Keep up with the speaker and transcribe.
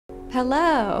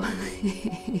Hello!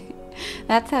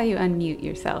 That's how you unmute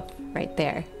yourself, right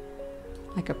there.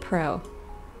 Like a pro.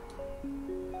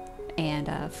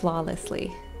 And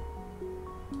flawlessly.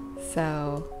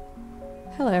 So,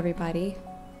 hello everybody.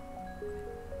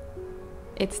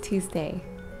 It's Tuesday.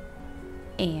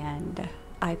 And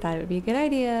I thought it would be a good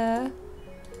idea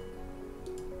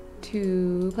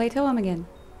to play Toem again.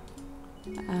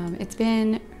 It's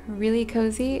been really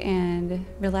cozy and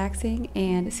relaxing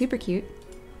and super cute.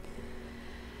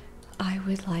 I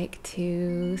would like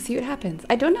to see what happens.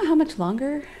 I don't know how much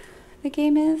longer the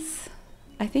game is.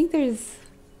 I think there's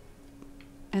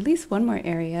at least one more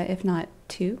area, if not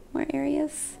two more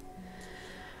areas.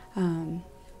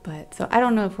 So I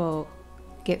don't know if we'll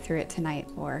get through it tonight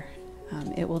or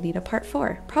it will need a part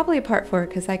 4. Probably a part 4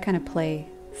 because I kind of play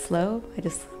slow. I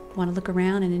just want to look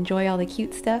around and enjoy all the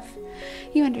cute stuff.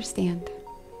 You understand.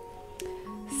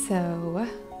 So,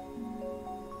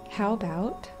 how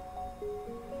about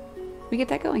we get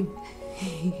that going?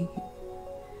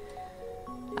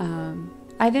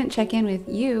 I didn't check in with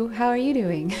you. How are you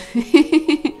doing?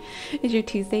 Is your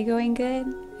Tuesday going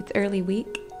good? It's early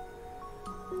week.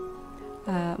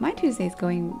 My Tuesday's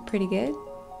going pretty good.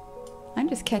 I'm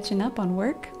just catching up on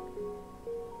work.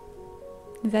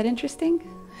 Is that interesting?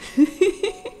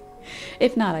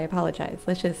 If not, I apologize.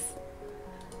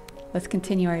 Let's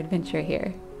continue our adventure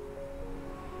here.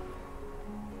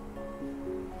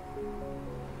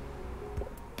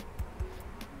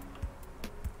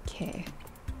 Okay.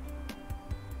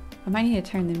 I might need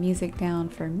to turn the music down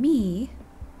for me,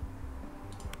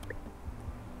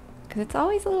 because it's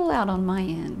always a little loud on my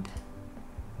end.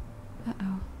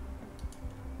 Uh-oh.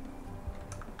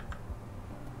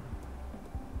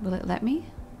 Will it let me?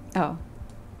 Oh.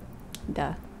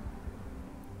 Duh.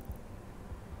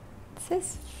 It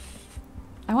says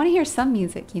I want to hear some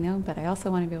music, you know, but I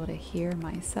also want to be able to hear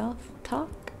myself talk.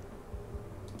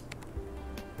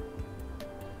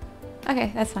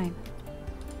 Okay, that's fine.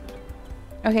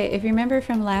 Okay, if you remember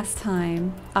from last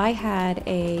time, I had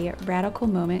a radical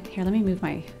moment. Here, let me move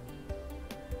my...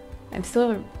 I'm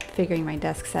still figuring my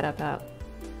desk setup out.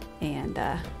 And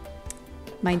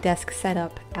my desk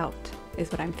setup out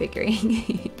is what I'm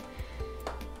figuring.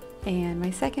 And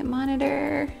my second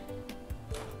monitor...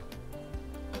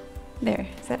 There,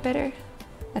 is that better?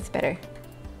 That's better.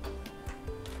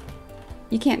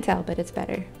 You can't tell, but it's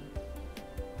better.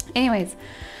 Anyways,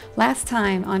 last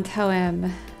time on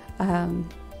Toem,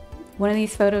 one of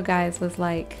these photo guys was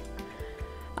like,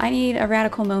 I need a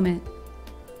radical moment.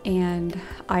 And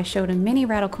I showed him many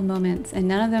radical moments and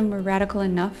none of them were radical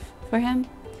enough for him.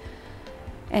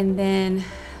 And then,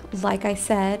 like I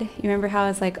said, you remember how I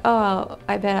was like, oh,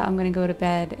 I bet I'm gonna go to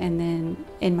bed and then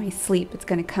in my sleep it's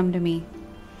gonna come to me.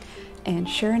 And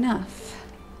sure enough,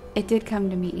 it did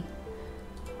come to me.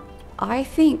 I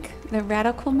think the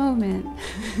radical moment,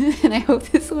 and I hope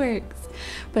this works,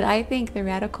 but I think the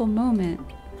radical moment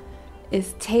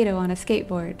is Tato on a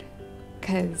skateboard,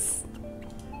 because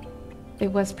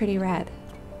it was pretty rad.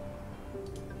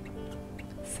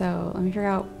 So let me figure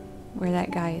out where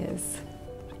that guy is.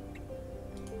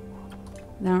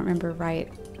 I don't remember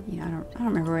right. You know, I don't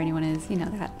remember where anyone is. You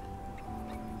know that.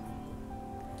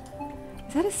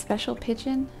 Is that a special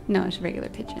pigeon? No, it's a regular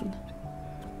pigeon.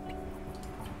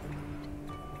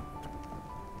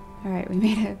 Alright, we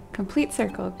made a complete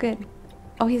circle. Good.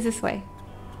 Oh, he's this way.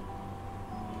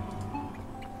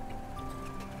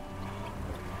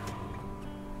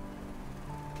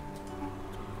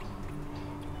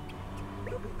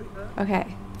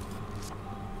 Okay.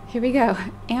 Here we go.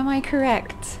 Am I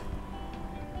correct?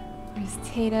 Where's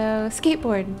Tato?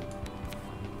 Skateboard.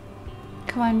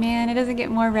 Come on, man. It doesn't get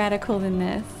more radical than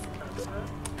this.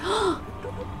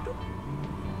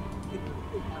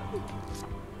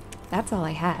 That's all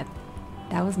I had.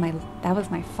 That was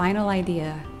my final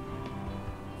idea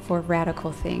for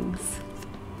radical things.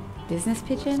 Business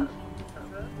pigeon?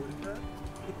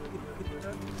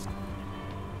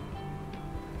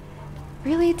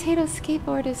 Really? Tato's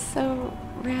skateboard is so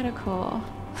radical.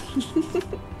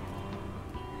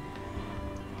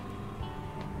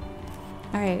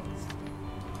 Alright.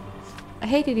 I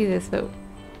hate to do this, but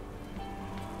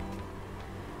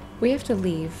we have to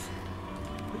leave.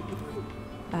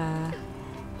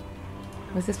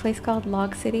 What's this place called?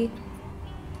 Log City?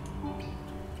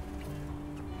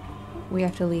 We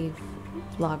have to leave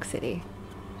Log City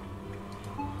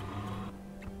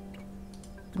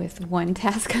with one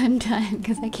task undone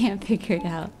because I can't figure it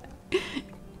out.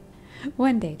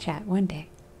 One day, chat, one day.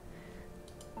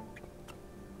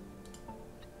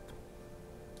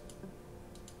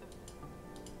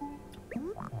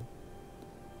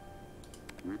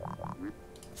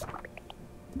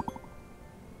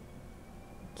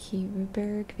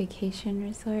 Kieruberg Vacation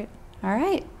Resort.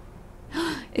 Alright.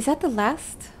 Is that the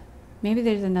last? Maybe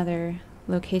there's another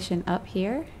location up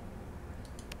here.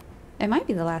 It might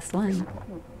be the last one.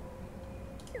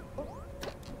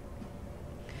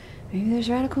 Maybe there's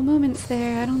radical moments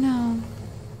there. I don't know.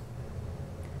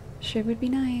 Sure would be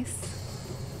nice.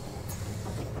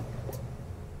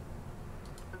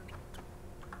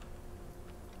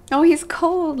 Oh, he's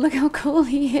cold. Look how cold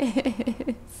he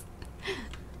is.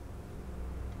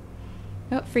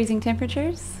 Oh, freezing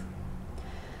temperatures.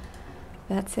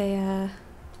 That's a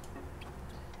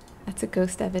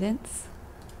ghost evidence.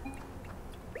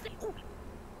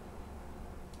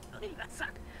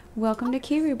 Welcome to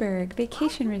Kieruberg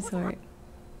Vacation Resort.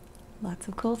 Lots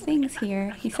of cool things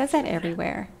here. He says that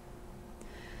everywhere.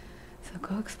 So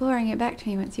go explore and get back to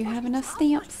me once you have enough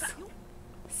stamps.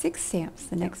 6 stamps.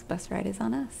 The next bus ride is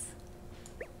on us.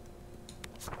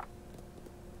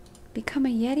 Become a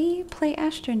Yeti? Play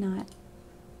astronaut.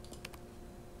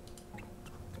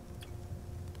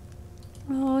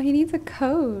 Oh, he needs a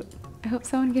coat. I hope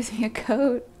someone gives me a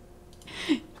coat.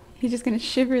 He's just gonna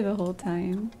shiver the whole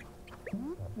time.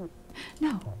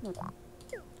 No.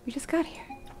 We just got here.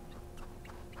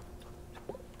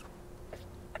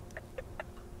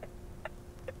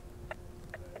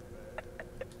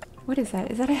 What is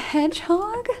that? Is that a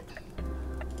hedgehog?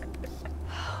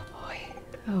 Oh boy.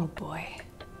 Oh boy.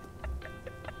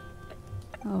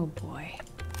 Oh boy.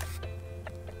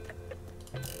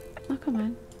 Oh, come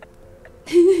on.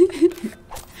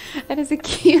 That is a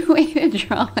cute way to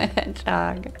draw a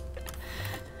hedgehog.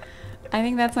 I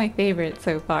think that's my favorite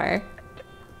so far.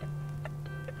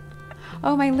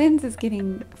 Oh, my lens is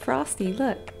getting frosty,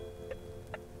 look.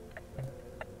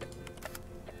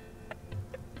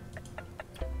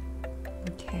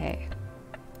 Okay.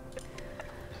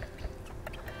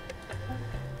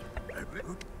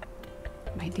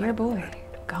 My dear boy,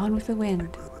 gone with the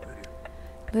wind.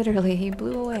 Literally, he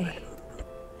blew away.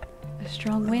 A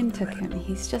strong wind took him.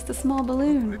 He's just a small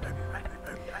balloon.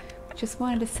 Just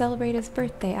wanted to celebrate his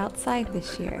birthday outside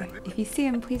this year. If you see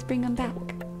him, please bring him back.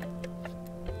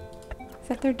 Is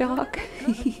that their dog?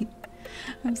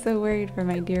 I'm so worried for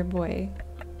my dear boy.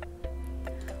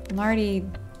 I'm already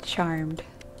charmed.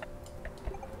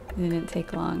 It didn't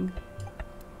take long.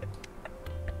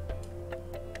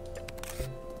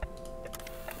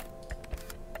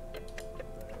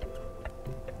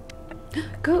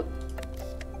 Go!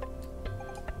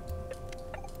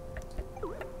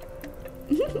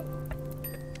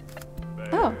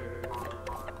 Oh.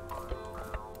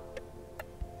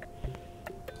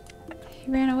 He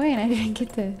ran away and I didn't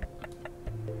get to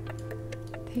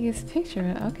take his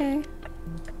picture. Okay.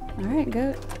 Alright,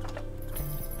 goat.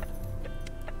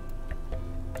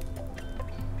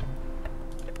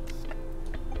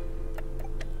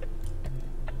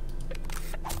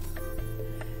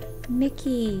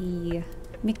 Mickey.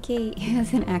 Mickey. He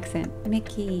has an accent.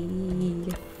 Mickey.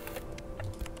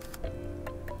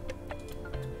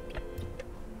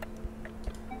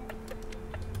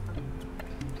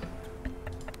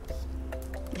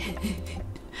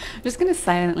 I'm just gonna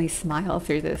silently smile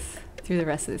through the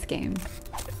rest of this game.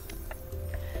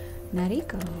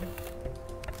 Nariko.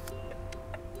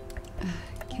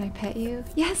 Can I pet you?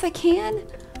 Yes, I can!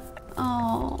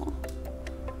 Oh.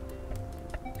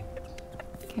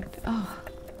 Oh.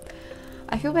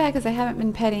 I feel bad because I haven't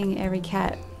been petting every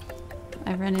cat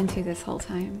I've run into this whole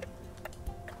time.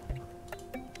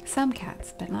 Some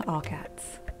cats, but not all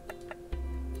cats.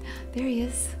 There he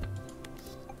is.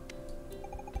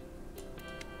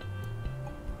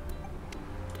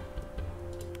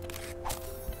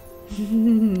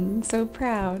 So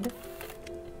proud.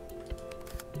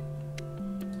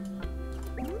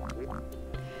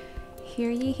 Hear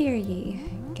ye, hear ye.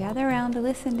 Gather round to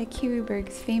listen to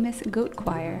Kieruberg's famous goat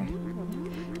choir.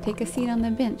 Take a seat on the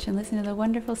bench and listen to the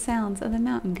wonderful sounds of the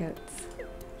mountain goats.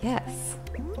 Yes.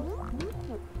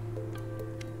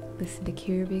 Listen to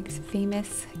Kieruberg's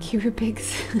famous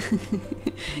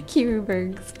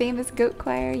goat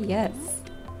choir. Yes.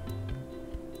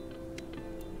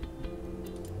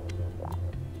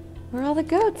 Where are all the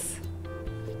goats?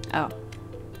 Oh.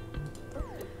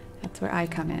 That's where I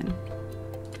come in.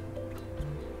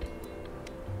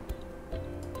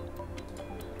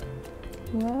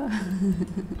 Whoa.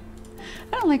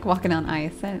 I don't like walking on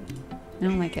ice. I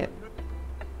don't like it.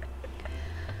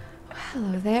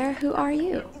 Hello there. Who are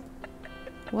you?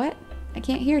 What? I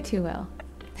can't hear too well.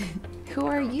 Who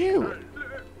are you?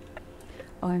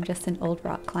 Oh, I'm just an old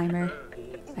rock climber.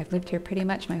 I've lived here pretty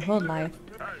much my whole life.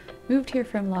 Moved here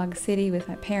from Log City with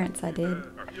my parents, I did.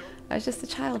 I was just a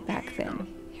child back then.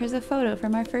 Here's a photo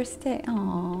from our first day.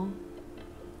 Aww.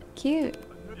 Cute.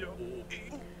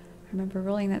 remember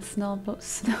rolling that oh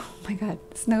my god,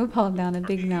 snowball down a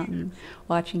big mountain,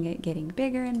 watching it getting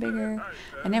bigger and bigger.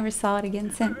 I never saw it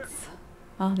again since.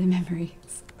 All the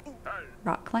memories.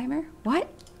 Rock climber? What?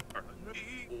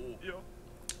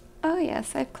 Oh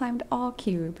yes, I've climbed all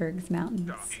Kiruberg's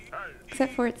mountains.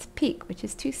 Except for its peak, which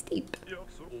is too steep.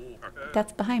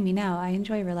 That's behind me now. I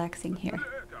enjoy relaxing here.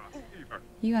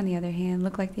 You, on the other hand,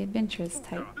 look like the adventurous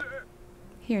type.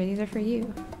 Here, these are for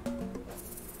you.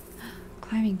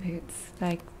 Climbing boots.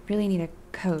 I really need a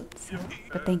coat,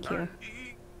 but thank you.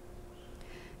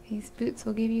 These boots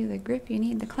will give you the grip you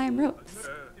need to climb ropes.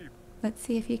 Let's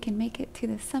see if you can make it to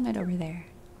the summit over there.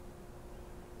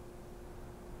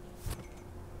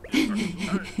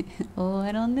 Oh,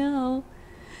 I don't know.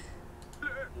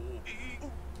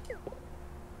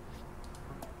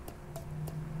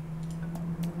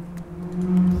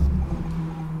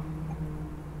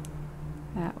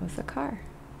 That was a car.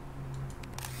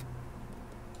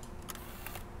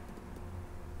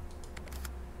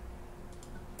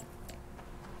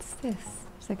 What's this?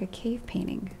 It's like a cave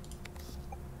painting.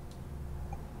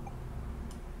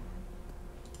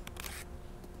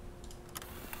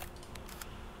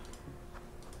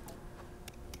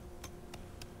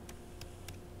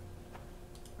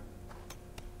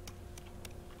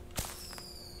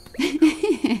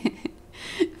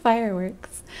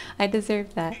 Fireworks. I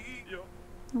deserve that.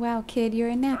 Wow, kid, you're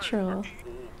a natural.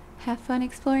 Have fun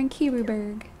exploring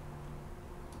Kiruberg.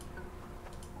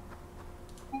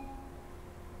 Come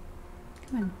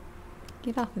on,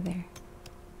 get off of there.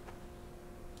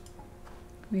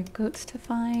 We have goats to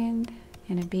find,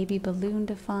 and a baby balloon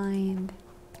to find.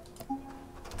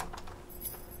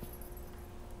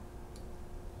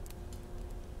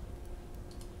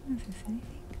 Is this anything?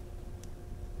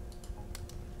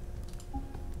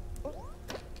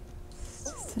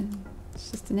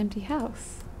 It's just an empty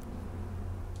house.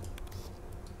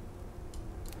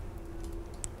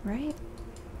 Right?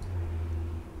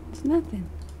 It's nothing.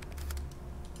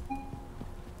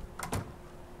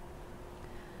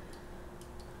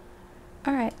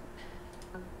 Alright.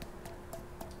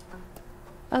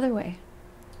 Other way.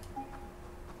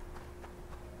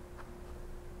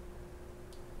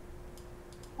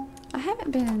 I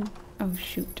haven't been... Oh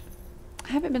shoot. I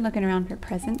haven't been looking around for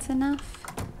presents enough.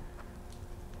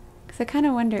 I kind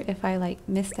of wonder if I like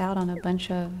missed out on a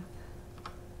bunch of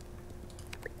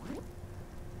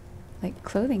like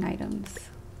clothing items.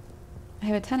 I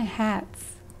have a ton of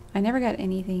hats. I never got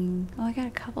anything. Oh, I got a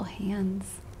couple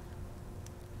hands.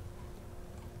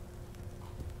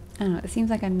 I don't know. It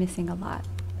seems like I'm missing a lot.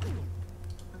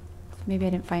 Maybe I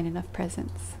didn't find enough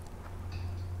presents.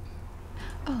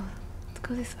 Oh, let's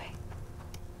go this way.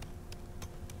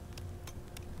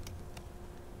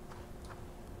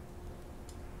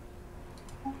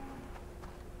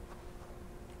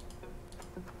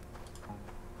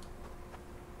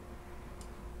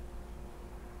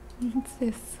 What's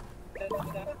this?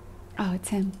 Oh, it's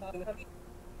him.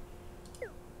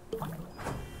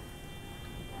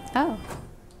 Oh.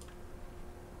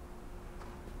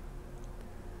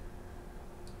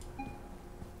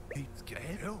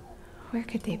 Where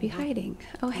could they be hiding?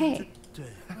 Oh, hey.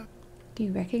 Do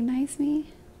you recognize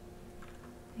me?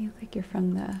 You look like you're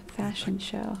from the fashion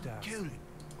show.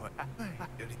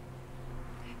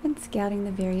 I've been scouting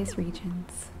the various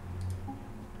regions.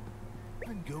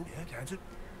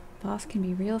 Boss can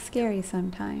be real scary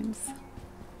sometimes.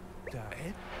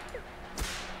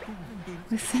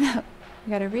 Listen up. We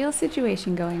got a real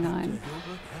situation going on.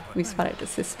 We spotted a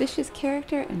suspicious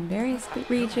character in various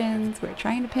regions. We're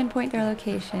trying to pinpoint their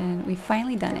location. We've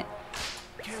finally done it.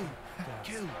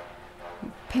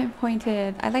 We've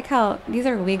pinpointed... I like how these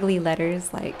are wiggly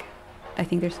letters, like I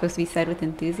think they're supposed to be said with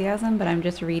enthusiasm, but I'm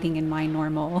just reading in my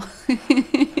normal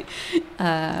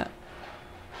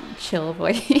chill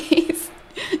voice.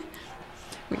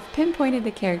 We've pinpointed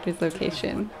the character's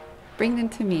location. Bring them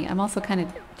to me. I'm also kind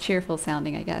of cheerful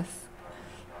sounding, I guess.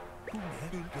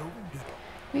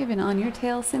 We've been on your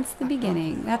tail since the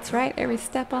beginning. That's right, every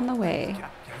step on the way.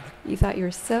 You thought you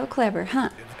were so clever, huh?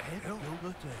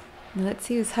 Let's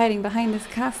see who's hiding behind this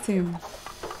costume.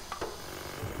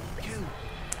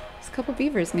 There's a couple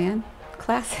beavers, man.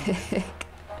 Classic.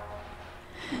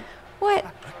 What?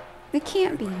 It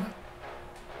can't be.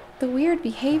 The weird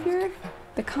behavior?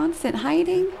 The constant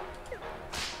hiding?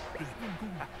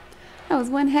 That was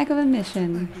one heck of a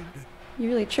mission. You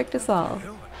really tricked us all.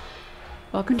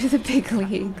 Welcome to the big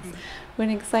leagues. What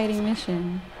an exciting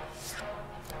mission.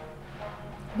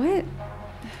 What? It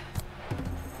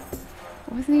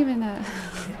wasn't even a...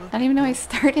 I didn't even know I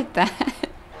started that.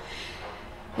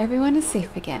 Everyone is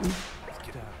safe again.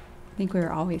 I think we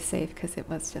were always safe because it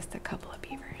was just a couple of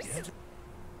beavers.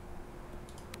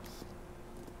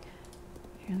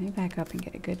 Here, let me back up and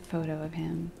get a good photo of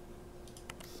him.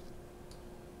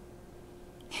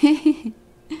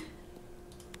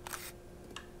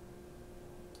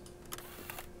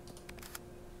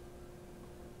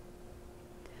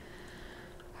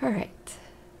 All right.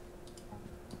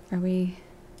 Are we...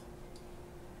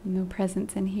 No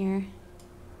presents in here?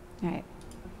 All right.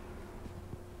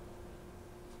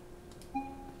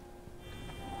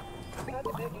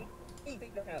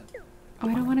 Oh,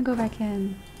 I don't want to go back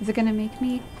in. Is it going to make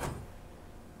me?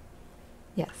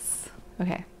 Yes.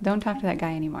 Okay. Don't talk to that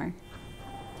guy anymore.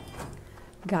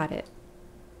 Got it.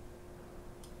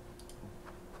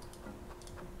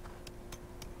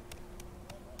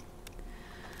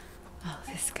 Oh,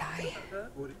 this guy.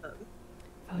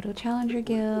 Photo Challenger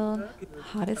Guild.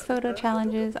 Hottest photo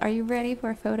challenges. Are you ready for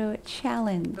a photo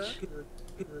challenge?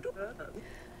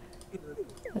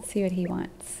 Let's see what he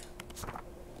wants.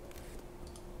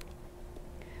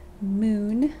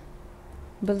 Moon.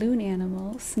 Balloon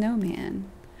animal.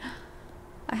 Snowman.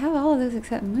 I have all of those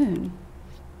except moon.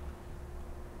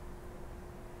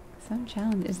 Some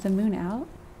challenge. Is the moon out?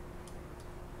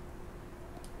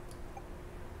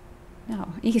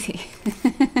 No. Easy.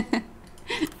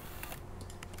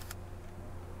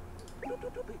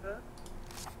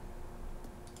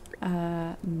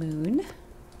 Moon.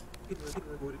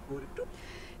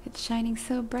 It's shining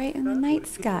so bright in the night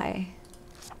sky.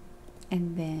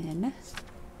 And then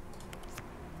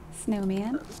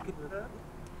snowman.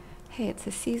 Hey, it's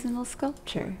a seasonal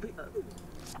sculpture.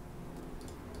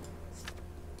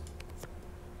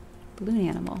 Balloon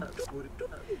animal.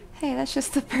 Hey, that's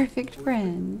just the perfect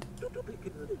friend.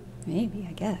 Maybe,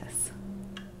 I guess.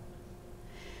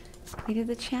 Completed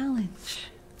the challenge.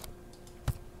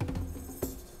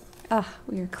 Ugh,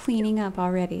 we are cleaning up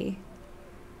already.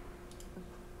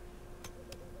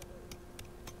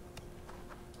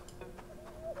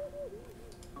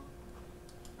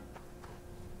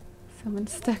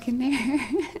 Someone's stuck in there.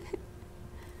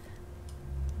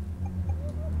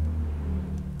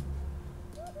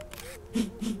 I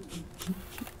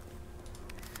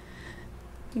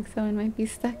think someone might be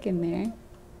stuck in there.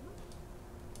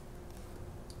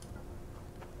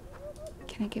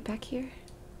 Can I get back here?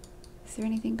 Is there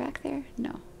anything back there?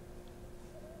 No.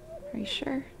 Are you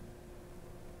sure?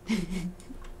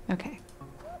 Okay.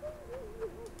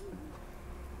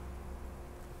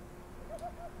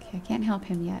 Okay, I can't help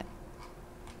him yet.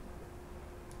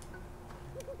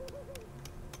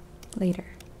 Later.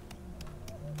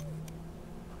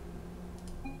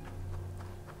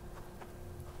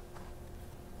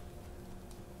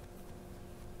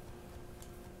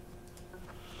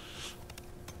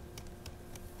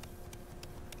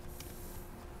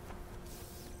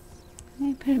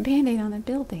 I put a band-aid on the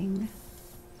building.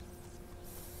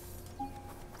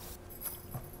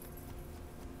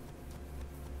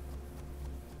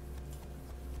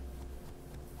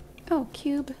 Oh,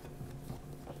 cube.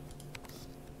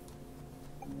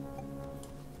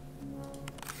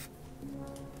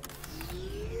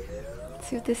 Let's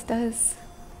see what this does.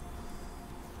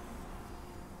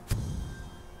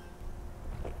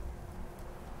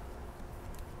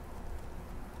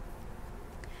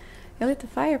 I lit the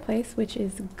fireplace, which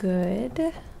is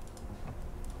good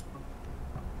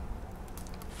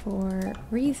for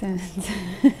reasons.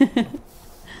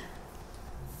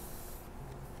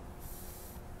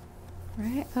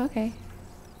 Right? Okay.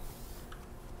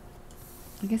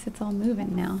 I guess it's all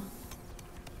moving now.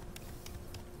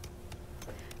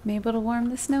 I'm able to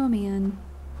warm the snowman.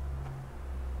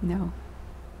 No.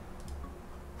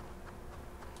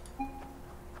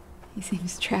 He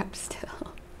seems trapped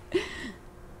still.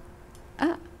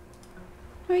 Ah!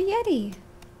 Or a Yeti!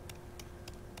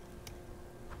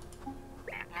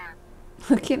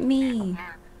 Look at me!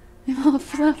 I'm all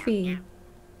fluffy.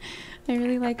 I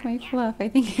really like my fluff. I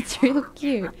think it's real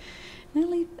cute.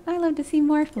 I love to see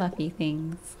more fluffy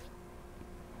things.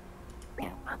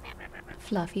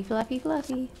 Fluffy, fluffy,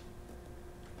 fluffy.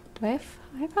 Do I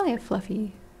probably have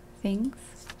fluffy things.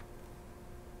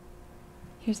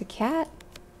 Here's a cat.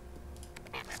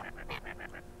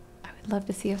 I would love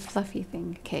to see a fluffy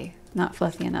thing. Okay, not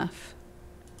fluffy enough.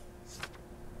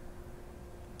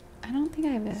 I don't think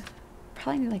I have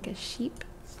probably need like a sheep.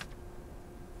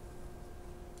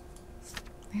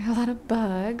 I got a lot of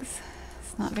bugs.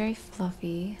 It's not very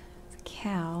fluffy. It's a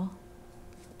cow.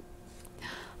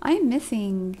 I'm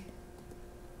missing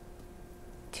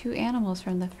 2 animals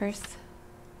from the first...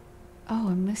 Oh,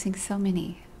 I'm missing so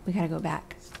many. We gotta go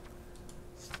back.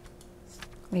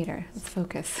 Later. Let's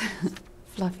focus.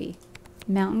 Fluffy.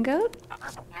 Mountain goat?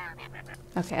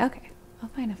 Okay, okay. I'll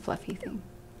find a fluffy thing.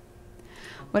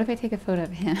 What if I take a photo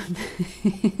of him?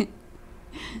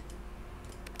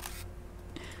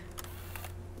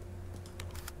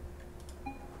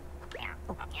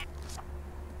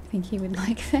 think he would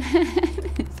like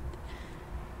that.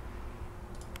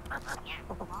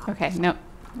 Okay, nope.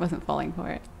 Wasn't falling for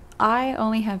it. I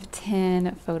only have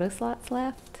 10 photo slots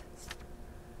left.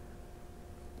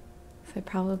 So I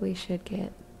probably should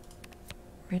get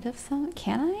rid of some.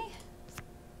 Can I?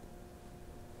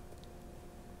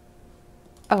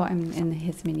 Oh, I'm in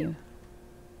his menu.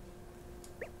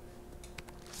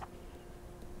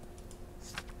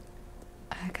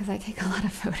 Because I take a lot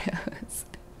of photos.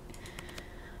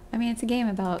 I mean, it's a game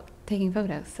about taking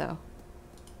photos, so.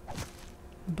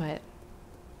 But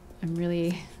I'm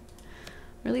really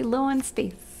low on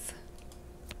space.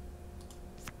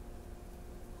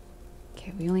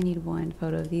 Okay, we only need one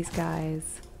photo of these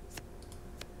guys.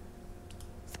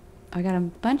 I got a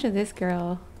bunch of this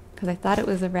girl because I thought it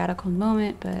was a radical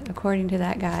moment, but according to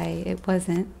that guy, it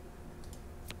wasn't.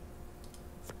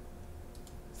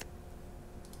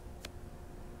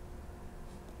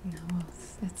 No,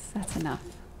 that's enough.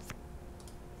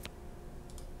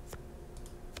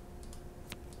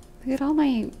 Look at all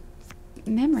my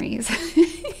memories.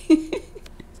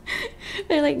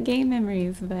 They're like game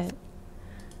memories, but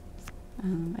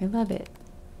I love it.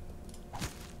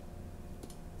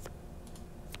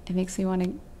 It makes me want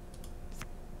to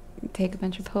take a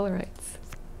bunch of polaroids.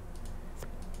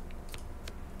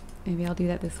 Maybe I'll do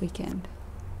that this weekend.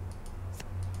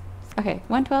 Okay,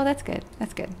 112, that's good.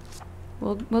 That's good.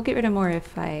 We'll get rid of more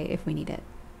if we need it.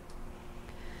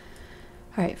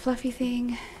 All right, fluffy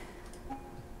thing.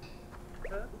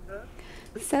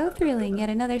 So thrilling, yet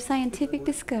another scientific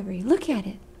discovery. Look at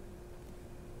it.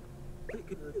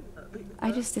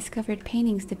 I just discovered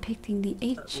paintings depicting the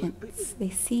ancients. They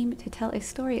seem to tell a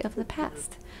story of the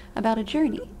past, about a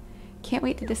journey. Can't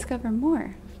wait to discover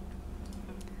more.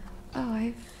 Oh,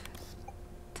 I've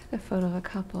took a photo of a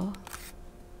couple.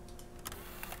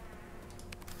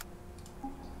 I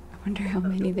wonder how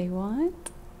many they want.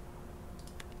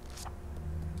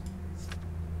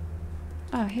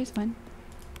 Oh, here's one.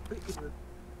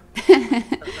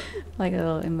 Like a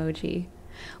little emoji.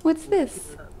 What's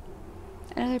this?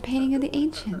 Another painting of the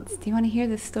ancients. Do you want to hear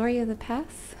the story of the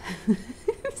past?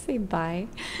 Say bye.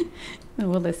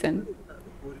 We'll listen.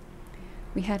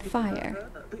 We had fire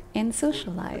and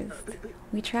socialized.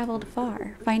 We traveled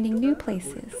far, finding new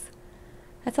places.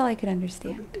 That's all I could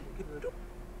understand.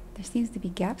 There seems to be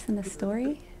gaps in the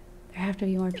story. There have to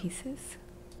be more pieces.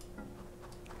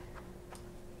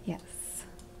 Yes.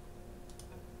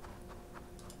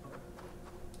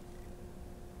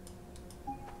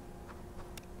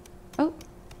 Oh,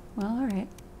 well, alright.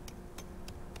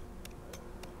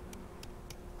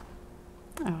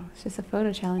 Oh, it's just a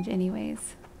photo challenge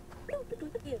anyways.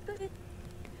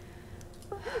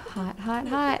 Hot, hot,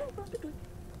 hot.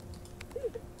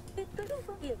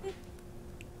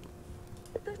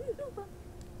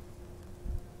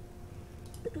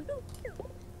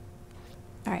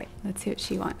 Alright, let's see what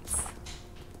she wants.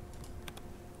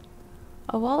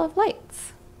 A wall of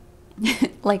lights.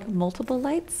 Like multiple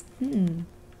lights?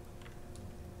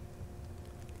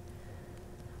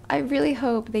 I really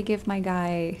hope they give my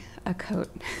guy a coat.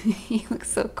 He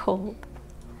looks so cold.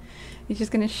 He's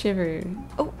just gonna shiver.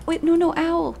 Oh, wait, no,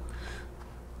 owl!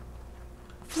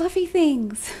 Fluffy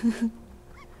things!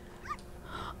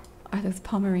 Are those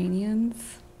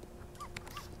Pomeranians?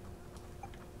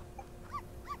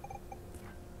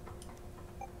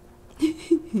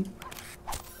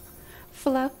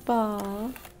 Fluff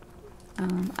ball.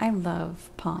 I love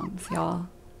Poms, y'all.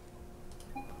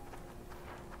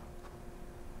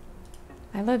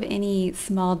 I love any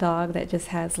small dog that just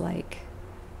has like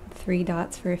 3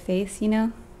 dots for a face, you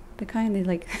know? The kind that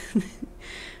like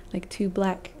like 2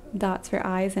 black dots for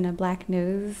eyes and a black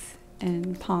nose,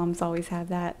 and Poms always have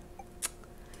that.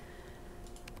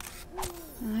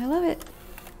 I love it.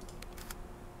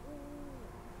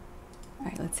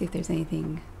 Alright, let's see if there's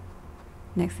anything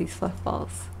next to these fluff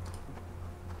balls.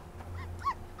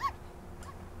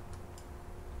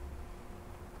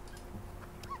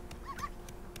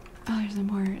 Oh, there's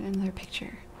another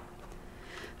picture.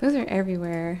 Those are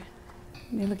everywhere.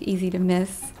 They look easy to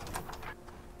miss.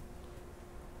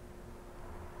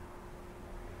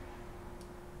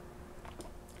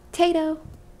 Tato!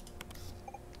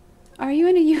 Are you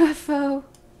in a UFO?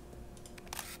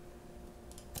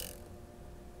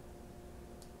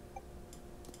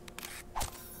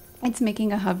 It's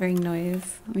making a hovering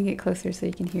noise. Let me get closer so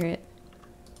you can hear it.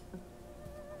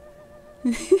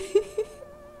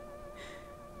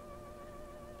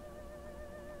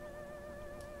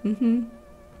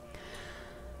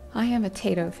 I am a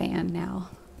Tato fan now.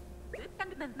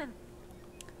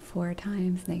 4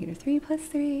 times -3 plus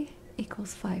 3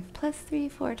 equals 5 plus 3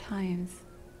 4 times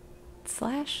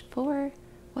 /4.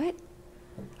 What?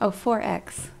 Oh,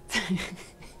 4x.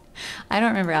 I don't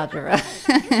remember algebra.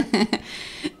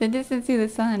 The distance to the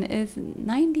sun is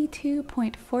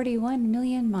 92.41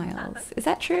 million miles. Is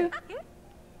that true?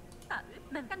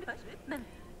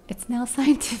 It's now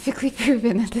scientifically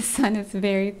proven that the sun is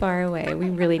very far away. We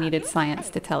really needed science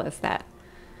to tell us that.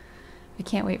 I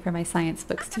can't wait for my science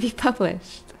books to be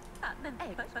published.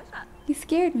 You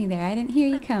scared me there. I didn't hear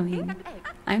you coming.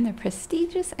 I'm the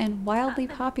prestigious and wildly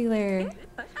popular.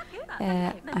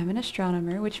 I'm an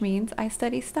astronomer, which means I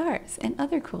study stars and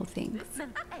other cool things.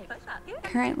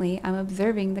 Currently, I'm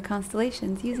observing the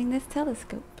constellations using this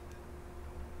telescope.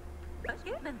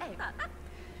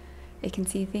 It can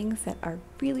see things that are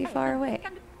really far away.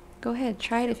 Go ahead,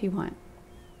 try it if you want.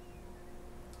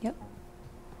 Yep.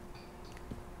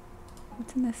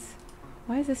 What's in this?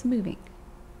 Why is this moving?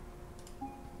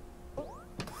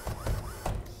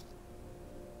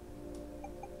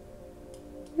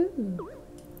 Ooh.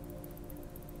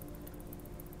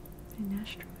 An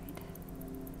asteroid.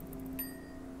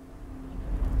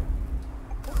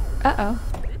 Uh-oh.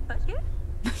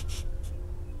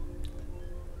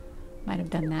 Might have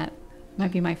done that.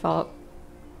 Might be my fault.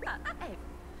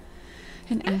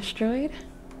 An asteroid?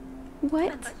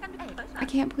 What? I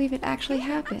can't believe it actually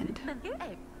happened.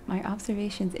 My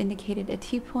observations indicated a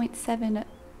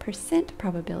 2.7%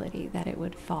 probability that it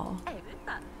would fall.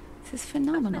 This is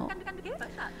phenomenal.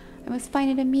 I must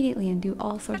find it immediately and do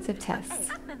all sorts of tests.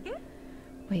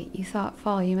 Wait, you saw it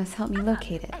fall. You must help me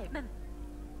locate it.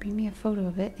 Bring me a photo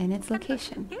of it and its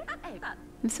location.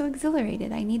 I'm so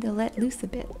exhilarated. I need to let loose a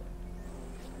bit.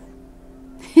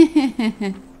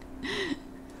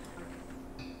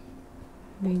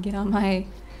 Let me get on my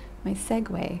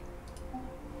Segway.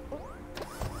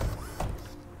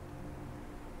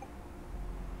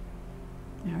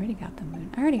 I already got the moon.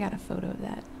 I already got a photo of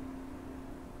that.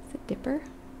 Is it Dipper?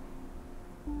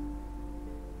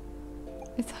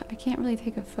 I can't really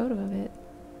take a photo of it.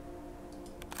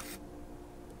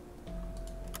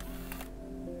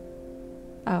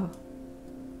 Oh.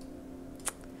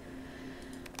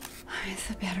 It's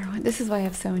a better one. This is why I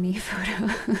have so many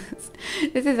photos.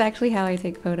 This is actually how I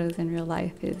take photos in real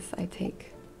life, is I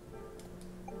take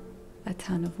a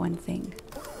ton of one thing.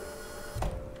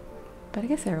 But I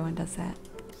guess everyone does that.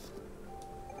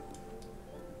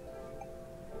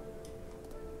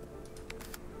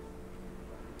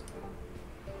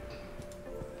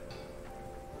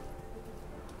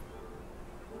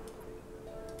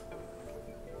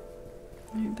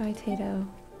 Alright, bye, Tato.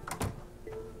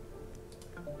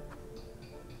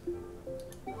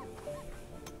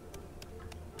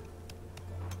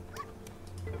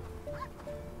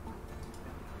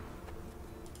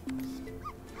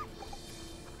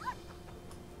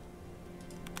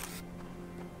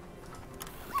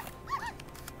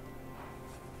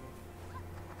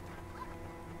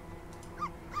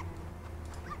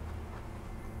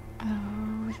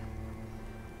 Oh,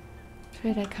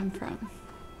 where did I come from?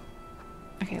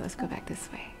 Okay, let's go back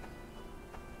this way.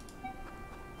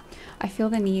 I feel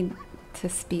the need to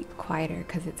speak quieter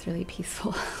because it's really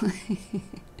peaceful.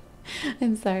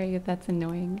 I'm sorry if that's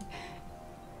annoying.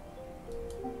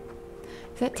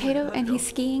 Is that Tato and he's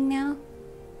skiing now?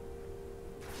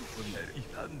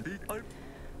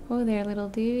 Oh there, little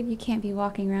dude. You can't be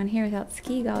walking around here without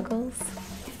ski goggles.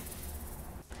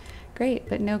 Great,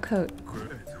 but no coat.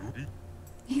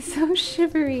 He's so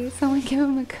shivery. Someone give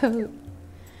him a coat.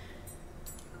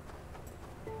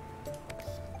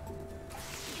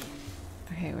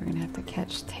 Okay, we're gonna have to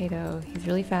catch Tato. He's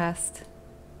really fast.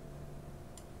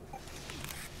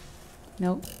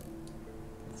 Nope.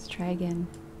 Let's try again.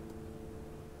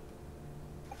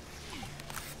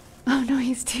 Oh no,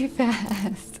 he's too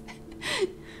fast.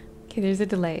 Okay, there's a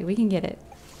delay. We can get it.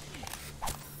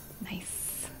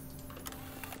 Nice.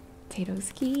 Tato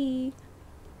ski.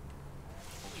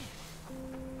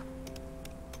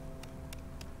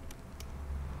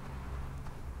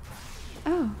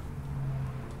 Oh.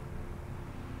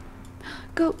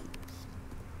 Goat.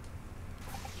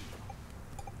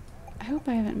 I hope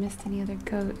I haven't missed any other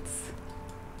goats.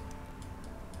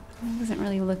 I wasn't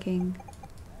really looking.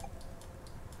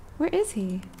 Where is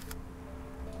he?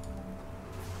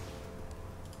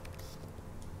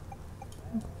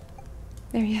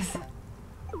 There he is.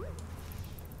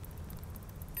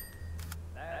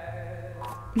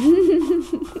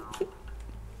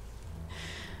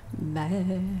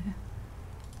 Bye.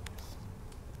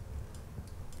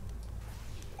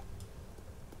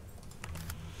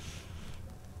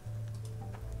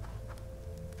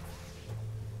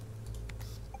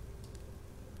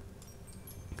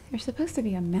 There's supposed to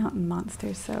be a mountain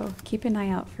monster, so keep an eye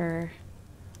out for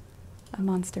a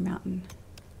monster mountain.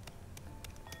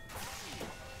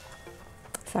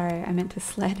 Sorry, I meant to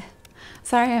sled.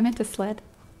 Sorry, I meant to sled.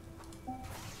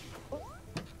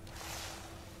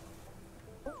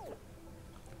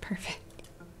 Perfect.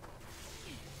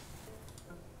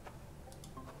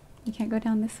 You can't go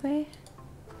down this way?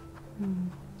 Hmm.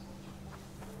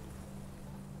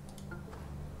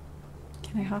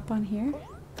 Can I hop on here?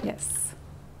 Yes.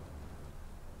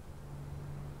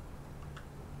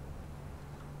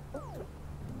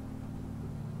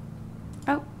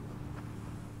 Oh.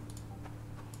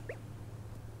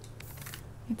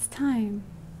 It's time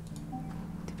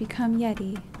to become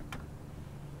Yeti.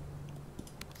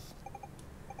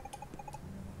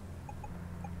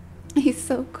 He's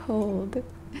so cold.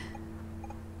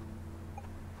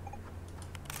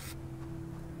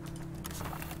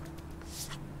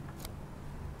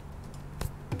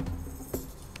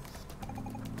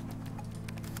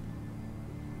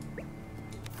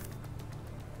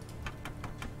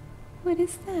 What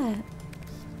is that?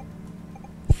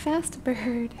 Fast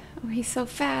bird. Oh, he's so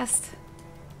fast.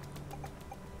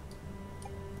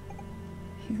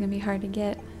 He's gonna be hard to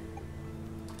get.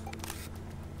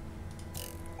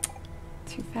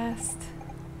 Too fast.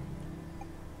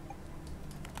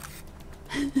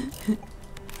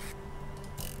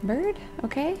 Bird?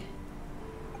 Okay.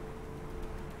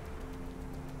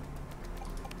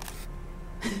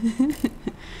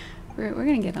 We're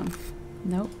gonna get him.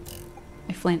 Nope.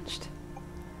 I flinched.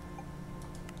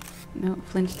 No,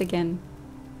 flinched again.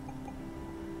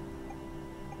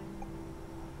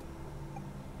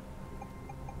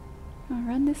 Oh,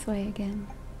 run this way again.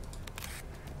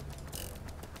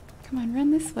 Come on,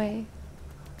 run this way.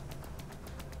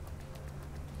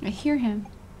 I hear him.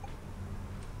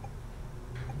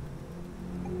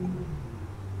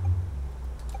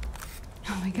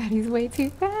 Oh my god, he's way too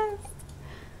fast.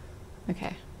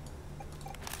 Okay.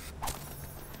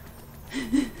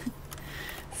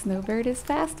 Snowbird is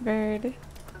fast bird.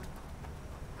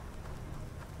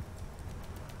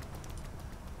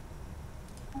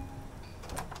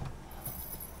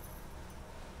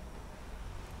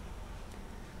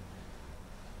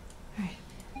 Alright.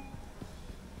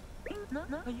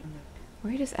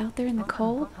 We're just out there in the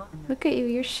cold. Look at you,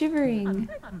 you're shivering.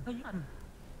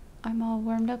 I'm all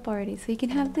warmed up already, so you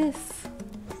can have this.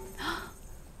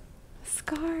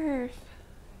 Scarf.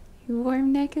 Your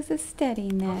warm neck is a steady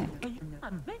neck.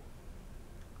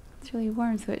 It's really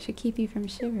warm, so it should keep you from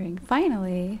shivering.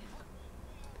 Finally!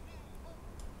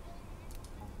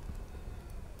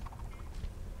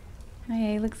 Oh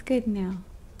yeah, he looks good now.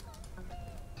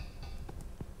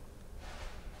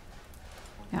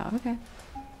 Oh, okay.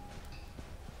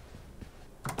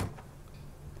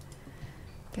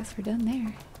 Guess we're done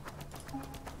there.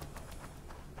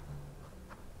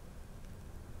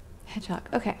 Hedgehog,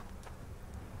 okay.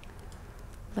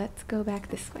 Let's go back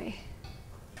this way.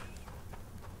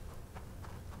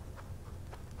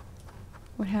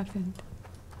 What happened?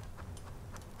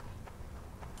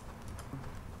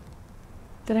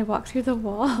 Did I walk through the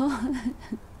wall?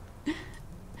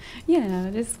 Yeah,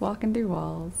 just walking through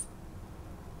walls.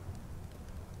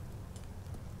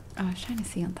 Oh, I was trying to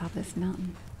see on top of this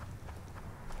mountain.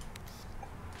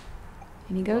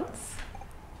 Any goats?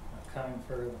 I'm coming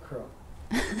for the crow.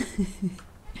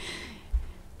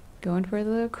 Going for the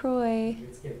little croy.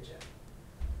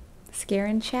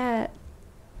 Scaring chat.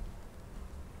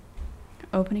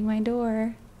 Opening my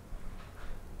door.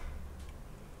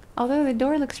 Although the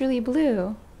door looks really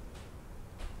blue.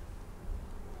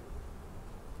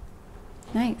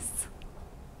 Nice.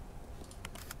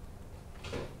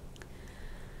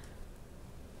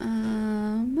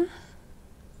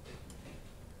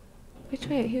 Which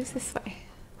way? Who's this way?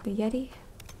 The Yeti?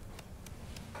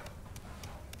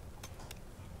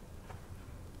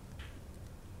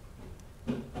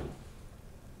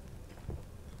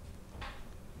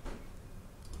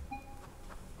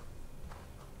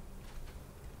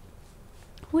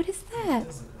 What is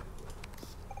that?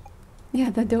 Yeah,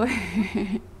 the door.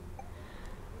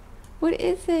 What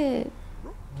is it?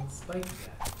 What's spike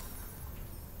that?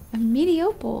 A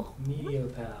mediopal.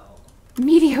 Mediopal.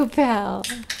 Mediopal.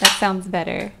 That sounds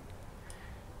better.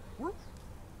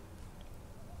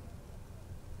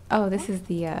 Oh, this is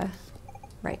the,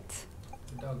 right.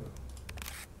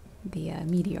 The,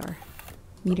 meteor.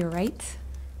 Meteorite?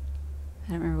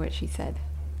 I don't remember what she said.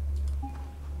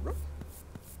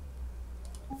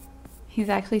 He's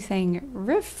actually saying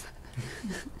roof.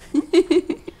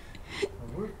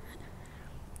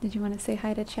 Did you want to say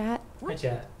hi to chat? Hi,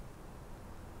 chat.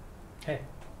 Hey,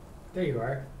 there you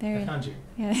are. There. I found you.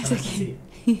 Yeah, that's okay.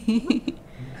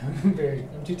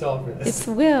 I'm too tall for this. It's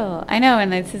Will. I know,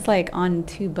 and this is like on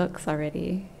 2 books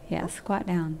already. Yeah, squat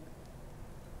down.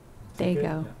 There you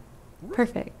go.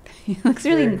 Perfect. looks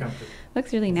Very really comfortable.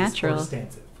 looks really It's a natural. sports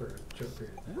stance it for a short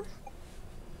period of time.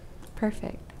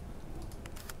 Perfect.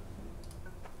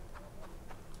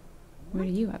 What are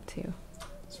you up to?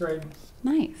 It's riding.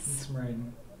 Nice. It's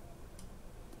riding.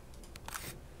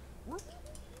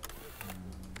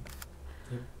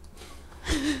 Yep.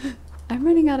 I'm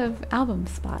running out of album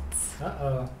spots.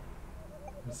 Uh-oh.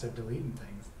 I start deleting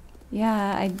things.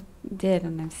 Yeah, I did,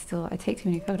 and I take too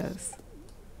many photos.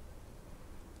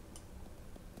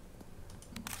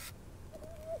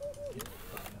 Another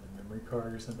memory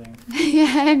card or something.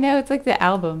 Yeah, I know, it's like the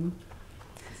album.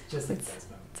 It's just like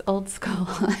Phasmo. It's old school.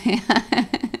 Throw it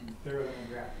on the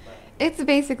ground. It's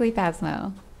basically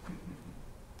Phasmo.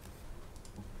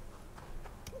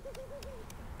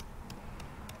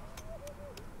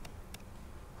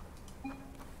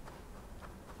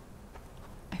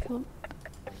 I feel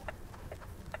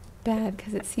bad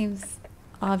because it seems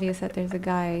obvious that there's a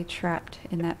guy trapped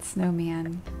in that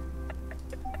snowman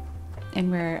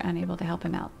and we're unable to help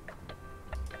him out.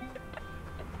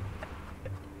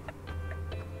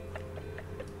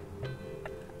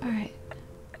 Alright.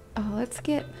 Oh, let's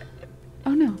get...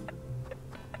 Oh no.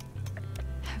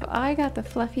 Have I got the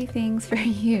fluffy things for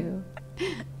you?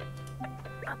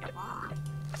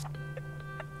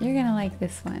 You're gonna like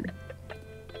this one.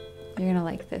 You're gonna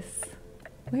like this.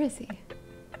 Where is he?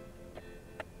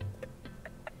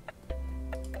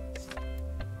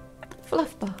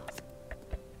 Fluff ball.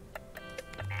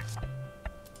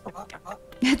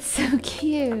 That's so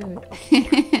cute.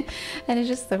 And it's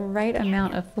just the right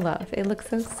amount of fluff. It looks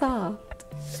so soft.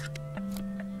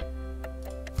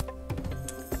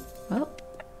 Well,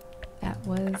 that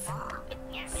was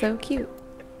so cute.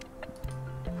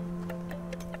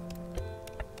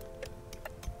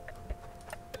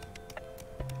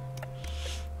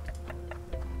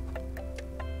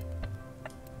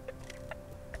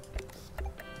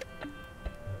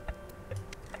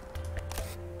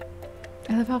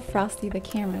 I love how frosty the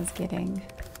camera's getting.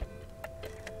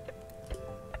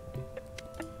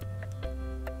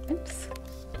 Oops.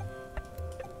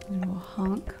 And we'll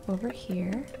honk over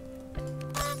here.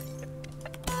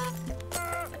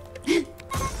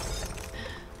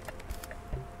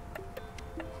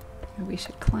 We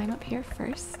should climb up here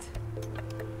first.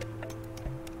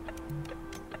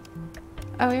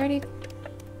 Oh, we've already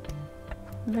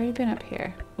been up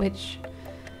here, which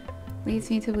leads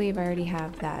me to believe I already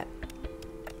have that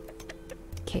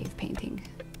cave painting.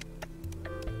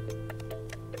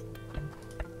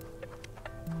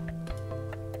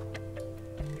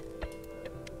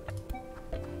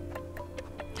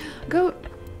 Goat!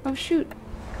 Oh shoot!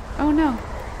 Oh no!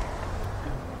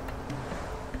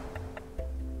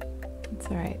 It's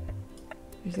alright.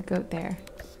 There's a goat there.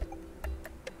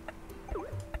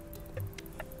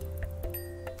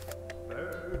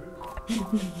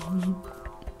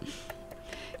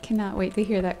 Cannot wait to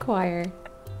hear that choir.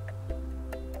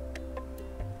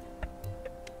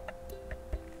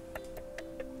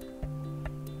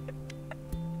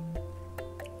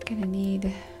 Gonna need...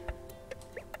 Do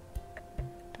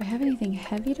I have anything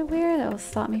heavy to wear that will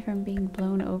stop me from being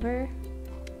blown over?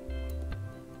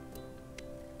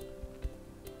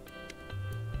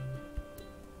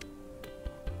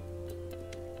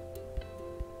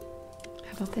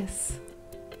 How about this?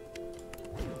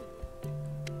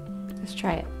 Let's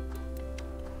try it.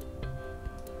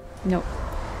 Nope.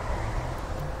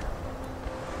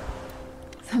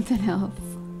 Something else.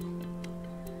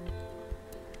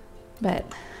 But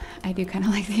I do kind of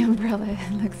like the umbrella.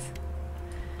 It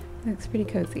looks pretty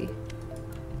cozy.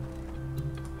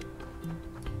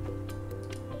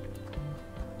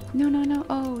 No, no, no.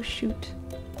 Oh, shoot.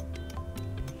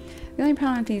 The only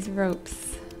problem with these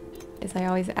ropes is I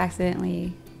always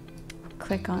accidentally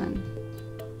click on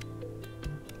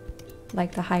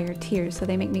like the higher tiers, so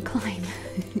they make me climb.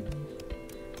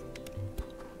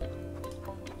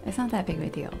 It's not that big of a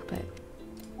deal, but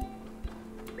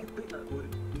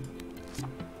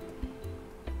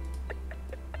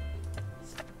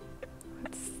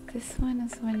this one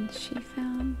is one she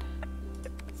found,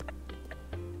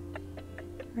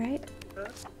 right?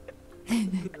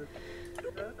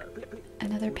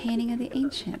 Another painting of the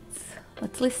ancients.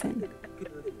 Let's listen.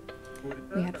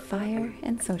 We had fire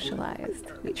and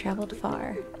socialized. We traveled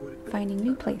far, finding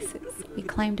new places. We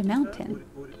climbed a mountain.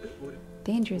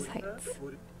 Dangerous heights.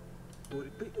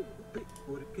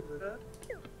 The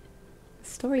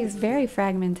story is very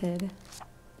fragmented.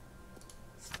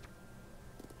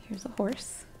 Here's a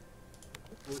horse.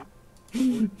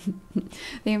 The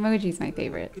emoji's my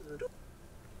favorite.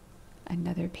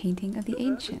 Another painting of the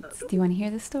ancients. Do you want to hear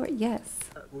the story? Yes.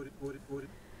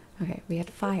 Okay, we had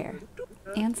fire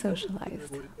and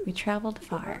socialized. We traveled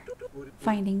far,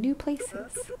 finding new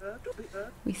places.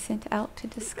 We sent out to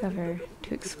discover,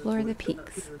 to explore the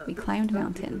peaks. We climbed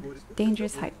mountain,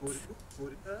 dangerous heights.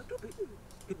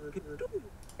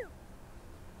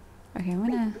 Okay, I'm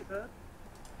gonna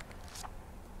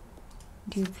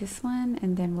do this one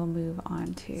and then we'll move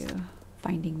on to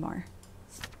finding more.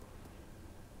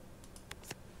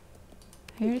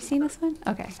 Have you ever seen this one?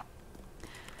 Okay.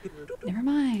 Never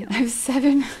mind. I have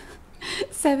seven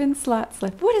slots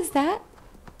left. What is that?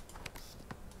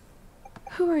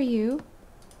 Who are you?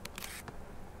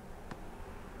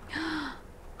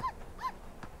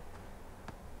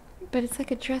 But it's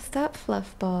like a dressed up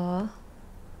fluff ball.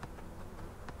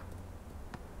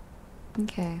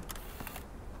 Okay.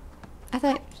 I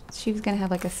thought she was gonna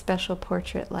have like a special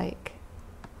portrait like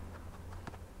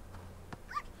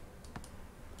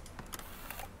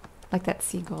that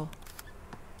seagull.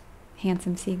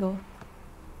 Handsome seagull.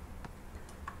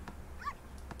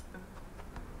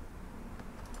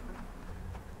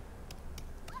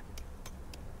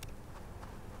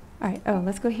 Alright, oh,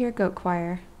 let's go hear goat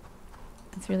choir.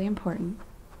 That's really important.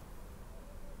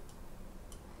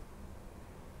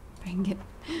 If I can get...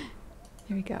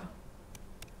 There we go.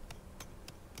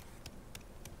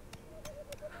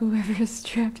 Whoever is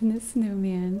trapped in the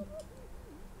snowman.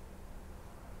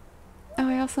 Oh,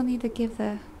 I also need to give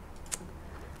the...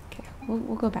 Okay,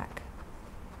 we'll go back.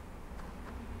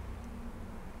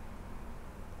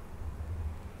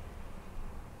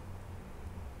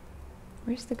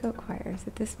 Where's the goat choir? Is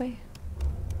it this way?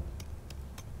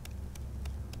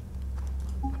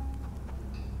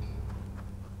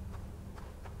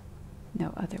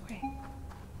 No, other way.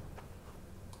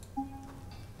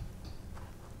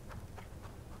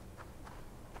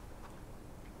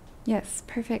 Yes,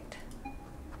 perfect.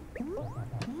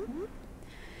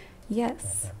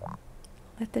 Yes.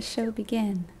 Let the show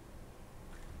begin.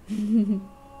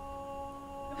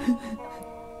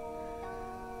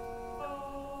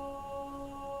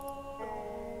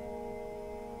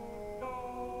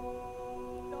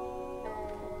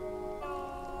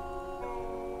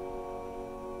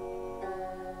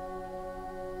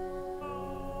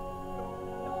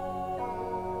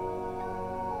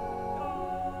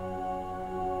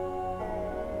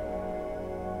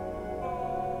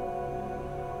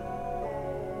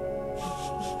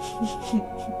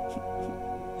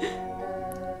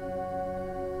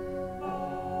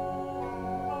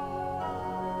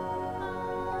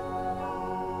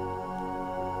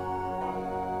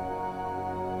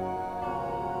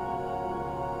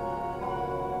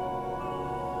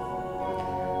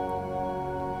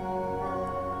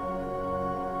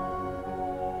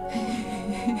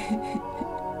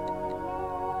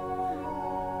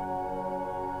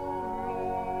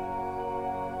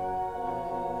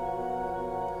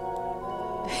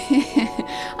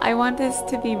 I want this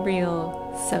to be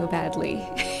real so badly.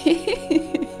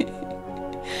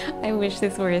 I wish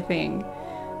this were a thing.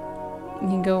 You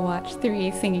can go watch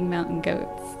 3 singing mountain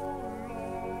goats.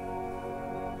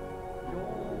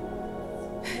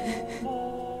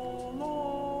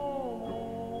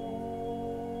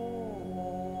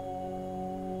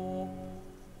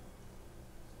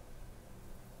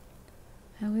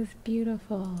 That was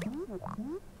beautiful.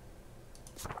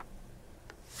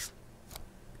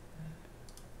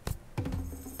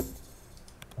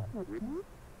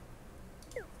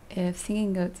 If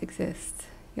singing goats exist,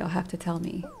 you'll have to tell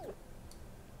me.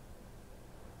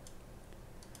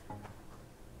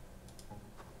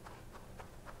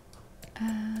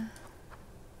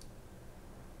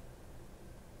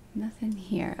 Nothing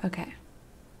here. Okay.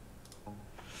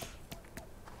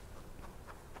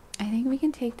 I think we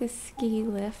can take this ski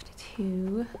lift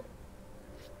to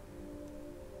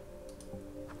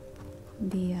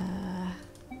the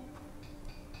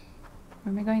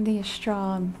where am I going? The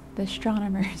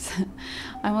astronomers.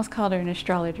 I almost called her an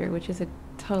astrologer, which is a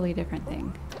totally different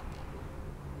thing.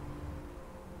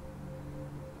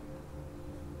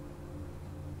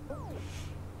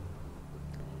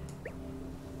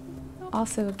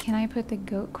 Also, can I put the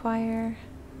goat choir?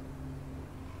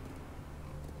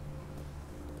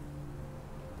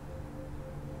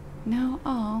 No?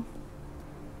 Oh.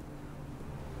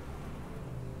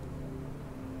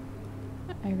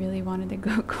 I really wanted the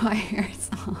goat choir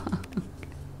song.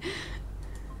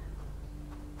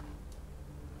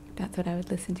 That's what I would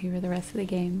listen to for the rest of the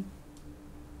game.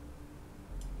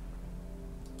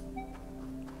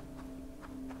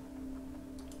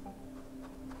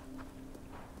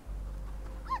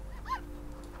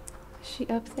 Is she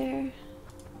up there?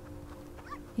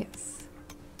 Yes.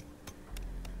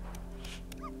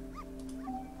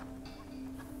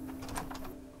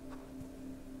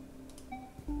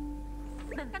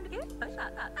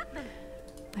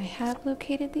 I have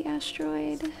located the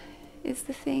asteroid, is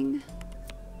the thing.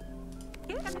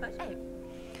 I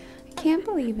can't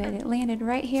believe it. It landed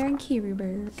right here in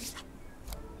Kiruberg.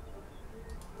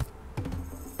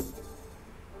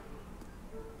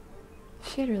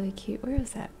 She had really cute. Where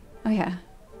is that? Oh yeah.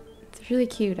 It's a really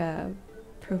cute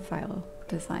profile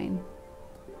design.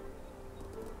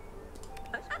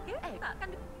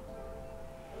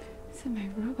 Send my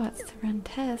robots to run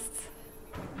tests.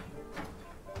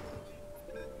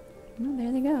 Oh,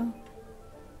 there they go.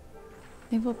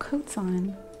 They have little coats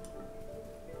on.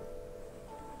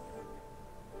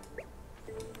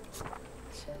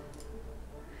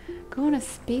 Go on a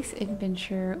space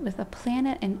adventure with a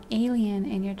planet and alien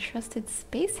and your trusted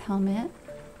space helmet.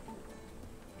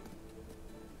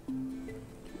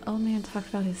 Old man talked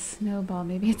about his snowball.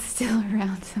 Maybe it's still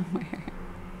around somewhere.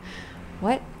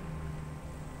 What?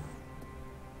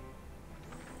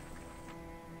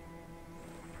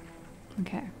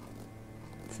 Okay.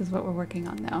 This is what we're working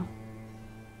on now.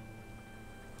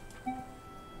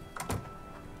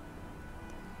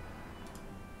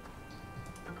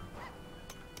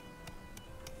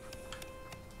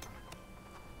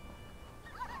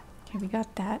 Okay, we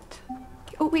got that.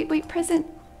 Oh, wait, present!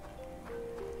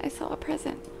 I saw a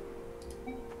present.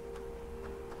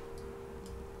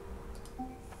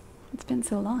 It's been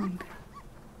so long.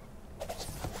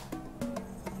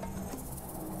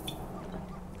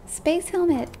 Space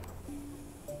helmet!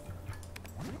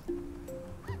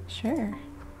 Sure.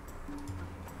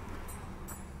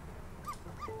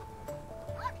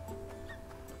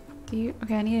 Do you...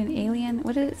 Okay, I need an alien.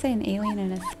 What did it say? An alien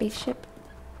in a spaceship?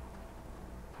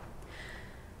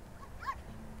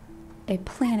 A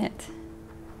planet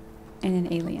and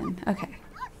an alien. Okay.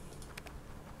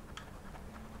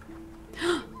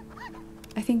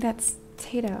 I think that's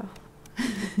Tato.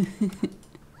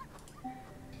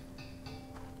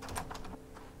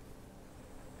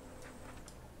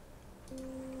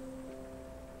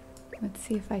 Let's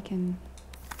see if I can...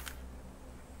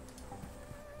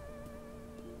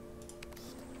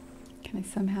 Can I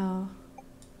somehow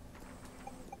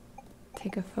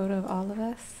take a photo of all of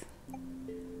us?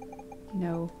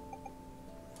 No.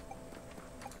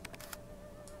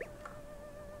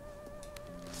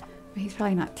 But he's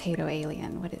probably not Tato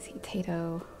Alien. What is he?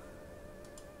 Tato...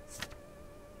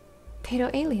 Tato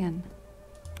Alien!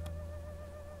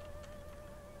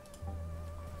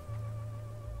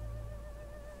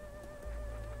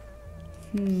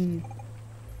 I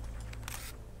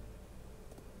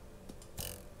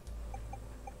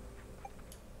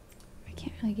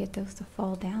can't really get those to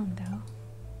fall down though.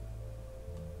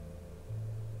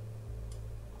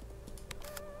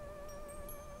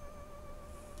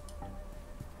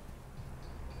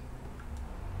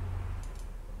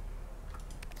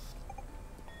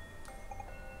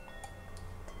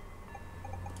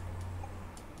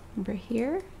 Over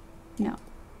here? No.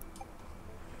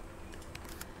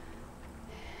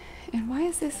 And why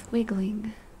is this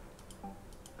wiggling?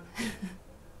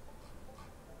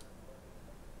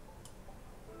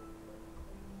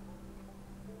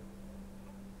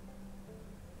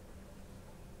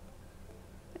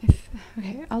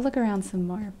 Okay, I'll look around some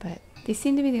more, but these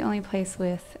seem to be the only place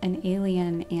with an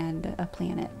alien and a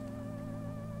planet.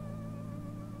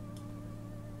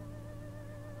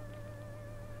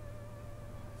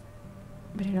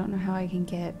 But I don't know how I can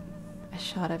get a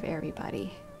shot of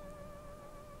everybody.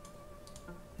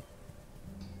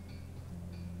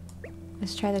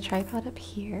 Let's try the tripod up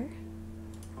here.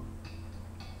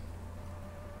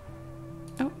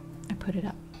 Oh, I put it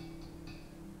up.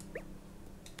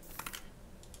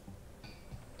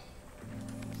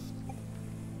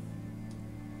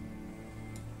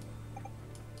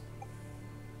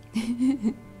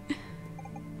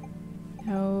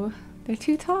 No, they're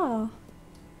too tall.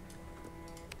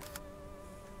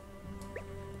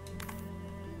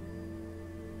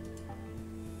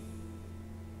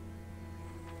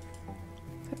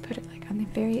 So I put it like on the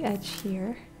very edge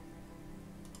here.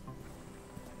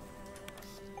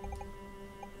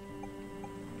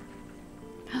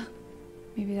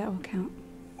 Maybe that will count.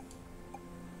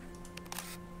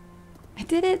 I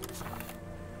did it!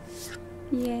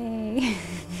 Yay!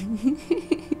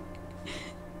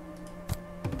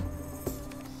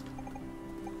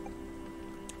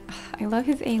 I love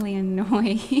his alien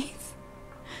noise.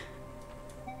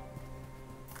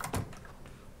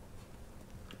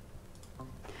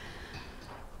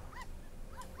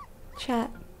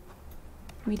 Chat,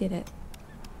 we did it.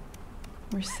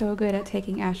 We're so good at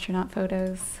taking astronaut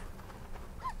photos.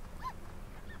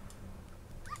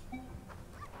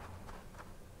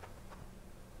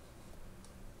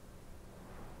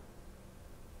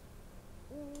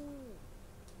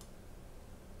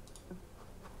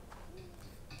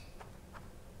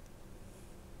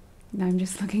 No, I'm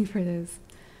just looking for those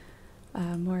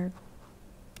more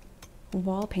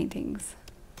wall paintings.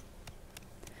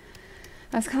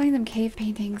 I was calling them cave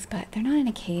paintings, but they're not in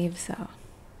a cave, so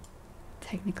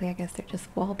technically I guess they're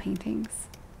just wall paintings.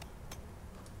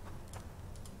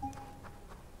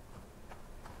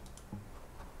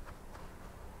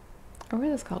 Or what are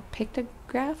those called?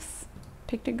 Pictographs?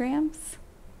 Pictograms?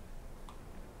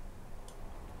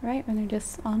 Right? When they're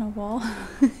just on a wall.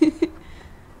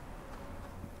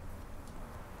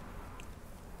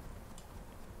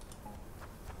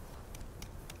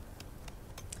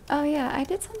 Oh yeah, I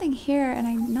did something here and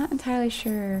I'm not entirely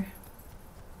sure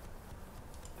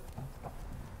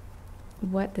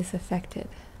what this affected.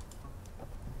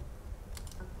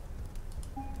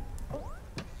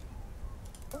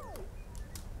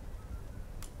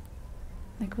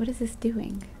 Like, what is this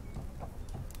doing?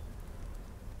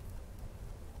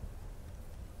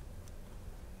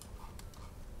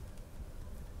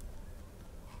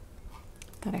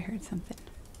 Thought I heard something.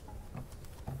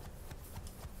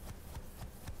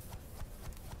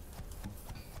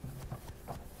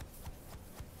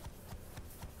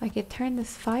 Like, it turned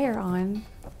this fire on,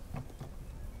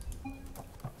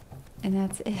 and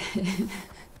that's it.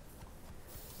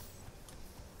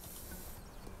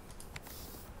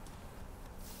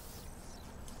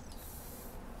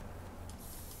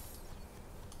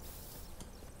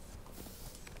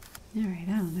 Alright,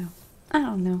 I don't know. I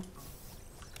don't know.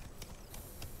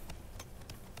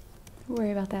 We'll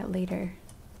worry about that later.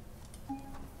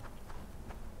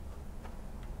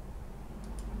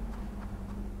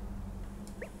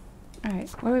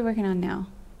 Alright, what are we working on now?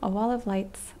 A wall of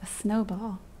lights, a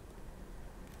snowball.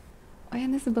 Oh,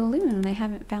 and this balloon I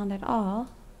haven't found at all.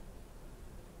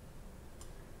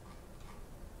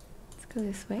 Let's go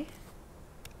this way.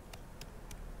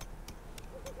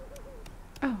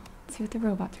 Oh, let's see what the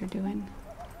robots are doing.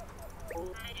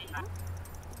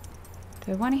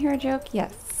 Do I want to hear a joke?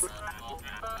 Yes.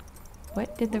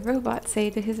 What did the robot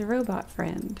say to his robot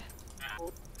friend?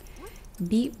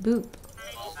 Beep boop.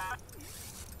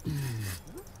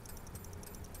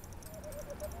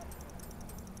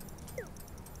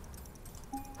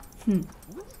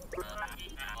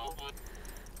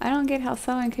 I don't get how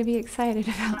someone could be excited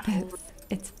about this.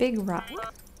 It's Big Rock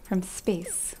from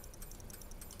space.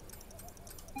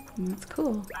 That's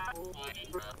cool.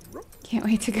 Can't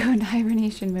wait to go into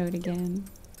hibernation mode again.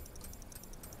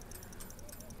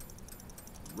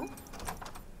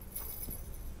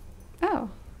 Oh,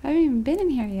 I haven't even been in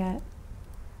here yet.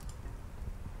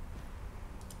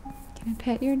 Can I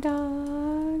pet your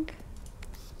dog?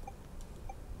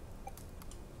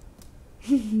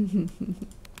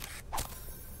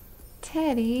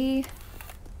 Teddy.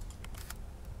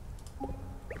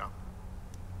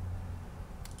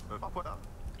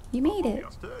 You made it.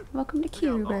 Welcome to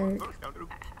Kieruberg.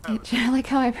 I like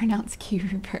how I pronounce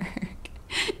Kieruberg.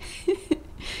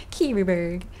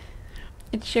 Kieruberg.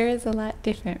 It sure is a lot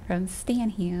different from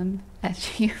Stanham,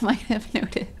 as you might have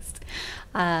noticed.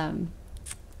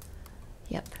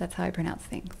 Yep, that's how I pronounce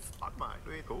things.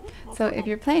 So if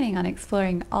you're planning on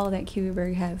exploring all that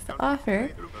Kieruberg has to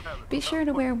offer, be sure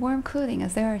to wear warm clothing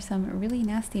as there are some really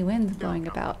nasty winds blowing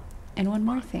about. And one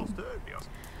more thing.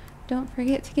 Don't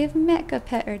forget to give Mech a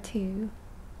pet or two.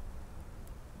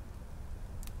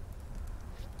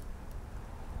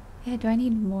 Yeah, do I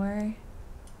need more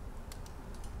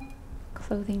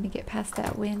clothing to get past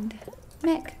that wind?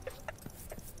 Mech!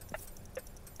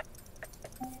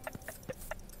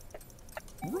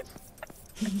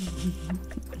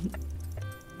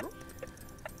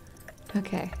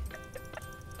 Okay.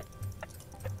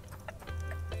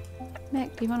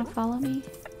 Mech, do you want to follow me?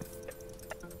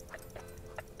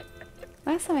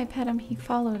 Last time I pet him, he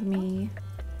followed me.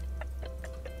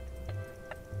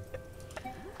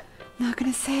 Not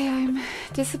gonna say I'm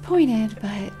disappointed,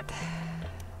 but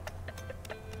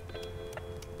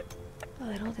a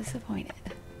little disappointed.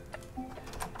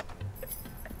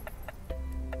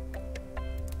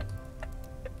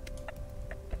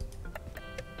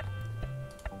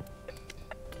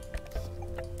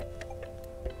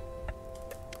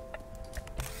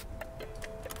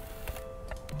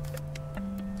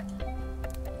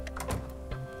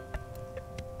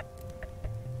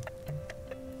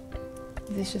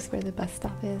 Is this just where the bus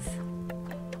stop is?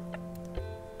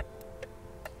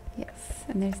 Yes,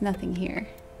 and there's nothing here.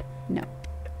 No.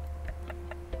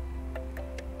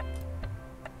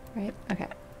 Right? Okay.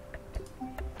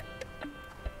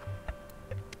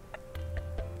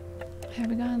 Have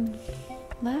we gone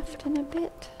left in a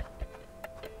bit?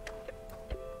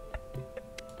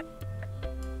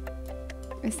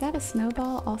 Is that a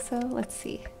snowball also? Let's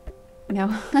see.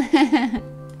 No.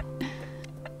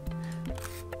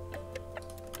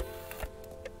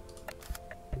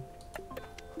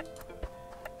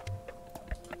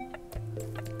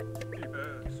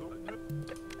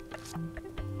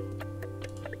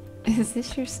 Is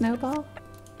this your snowball?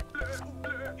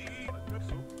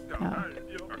 Oh.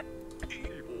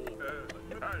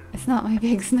 It's not my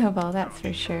big snowball, that's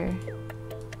for sure.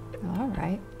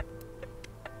 Alright.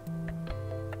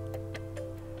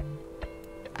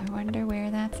 I wonder where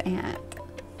that's at.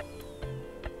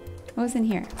 What was in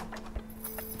here?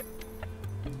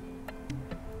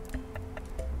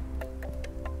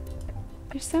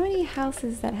 There's so many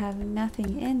houses that have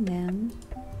nothing in them.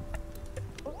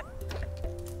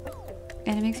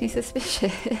 And it makes me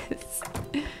suspicious.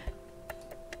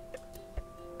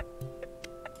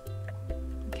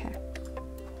 Okay.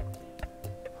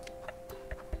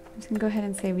 I'm just gonna go ahead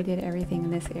and say we did everything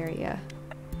in this area.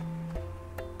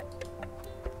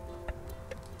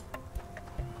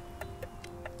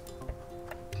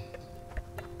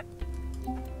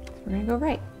 So we're gonna go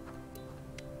right.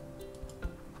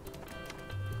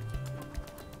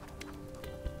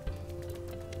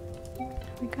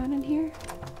 Have we gone in here?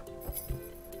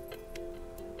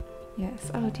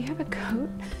 Yes. Oh, do you have a coat?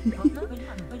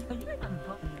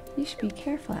 You should be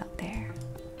careful out there.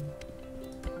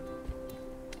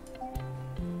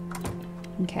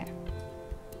 Okay.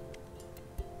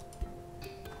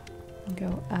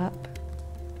 Go up.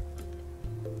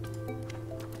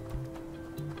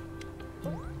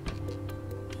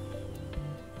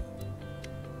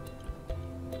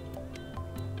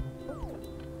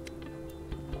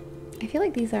 I feel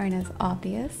like these aren't as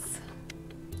obvious.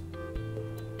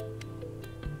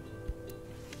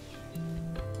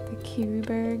 The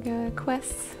Kiruberg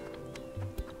quests.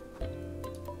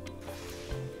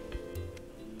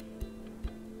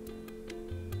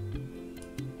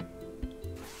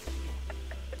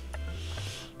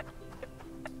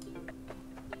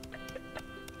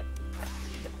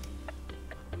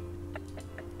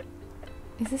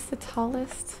 Is this the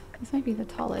tallest? This might be the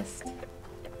tallest.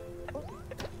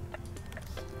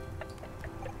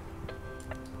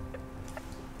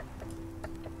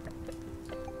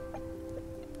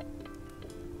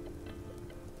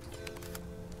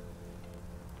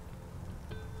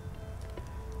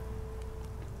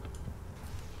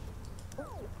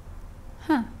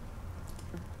 Huh.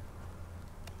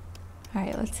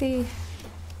 Alright, let's see.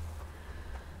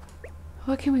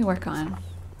 What can we work on?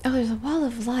 Oh, there's a wall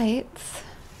of lights.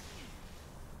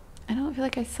 I don't feel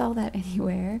like I saw that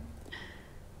anywhere.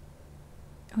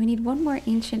 We need one more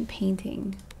ancient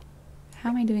painting. How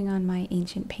am I doing on my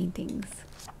ancient paintings?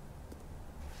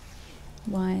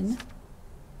 1,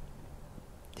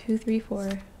 2, 3,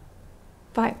 4,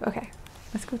 5. Okay,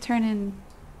 let's go turn in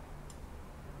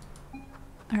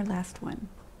our last one.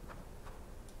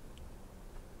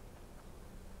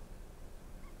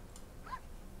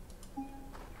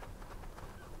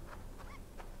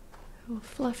 Oh,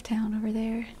 Fluff Town over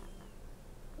there.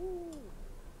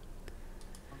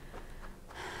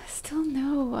 Still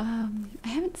no, I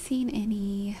haven't seen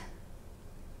any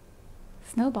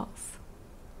snowballs.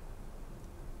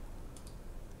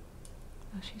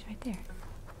 Oh, she's right there.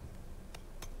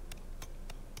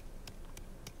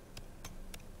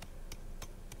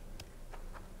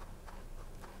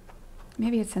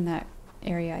 Maybe it's in that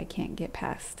area I can't get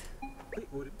past.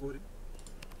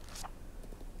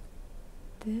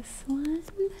 This one?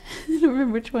 I don't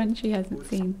remember which one she hasn't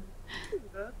seen.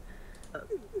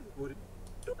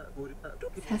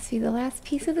 This has to be the last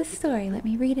piece of the story. Let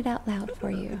me read it out loud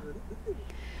for you.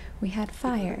 We had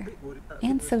fire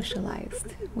and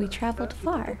socialized. We traveled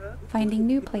far, finding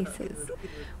new places.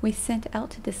 We sent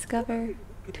out to discover,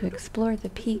 to explore the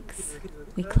peaks.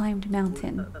 We climbed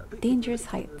mountain, dangerous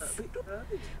heights.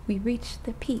 We reached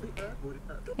the peak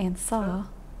and saw...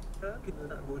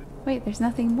 Wait, there's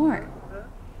nothing more.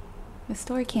 The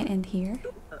story can't end here.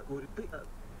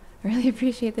 I really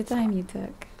appreciate the time you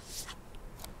took.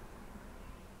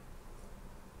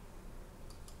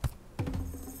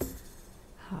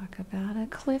 Talk about a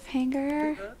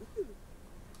cliffhanger.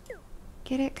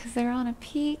 Get it? Because they're on a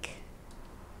peak.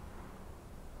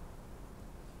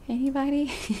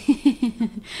 Anybody?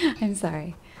 I'm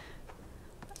sorry.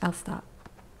 I'll stop.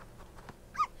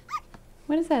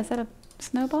 What is that? Is that a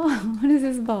snowball? What is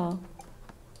this ball?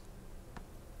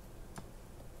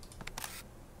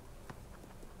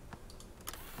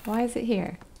 Why is it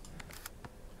here?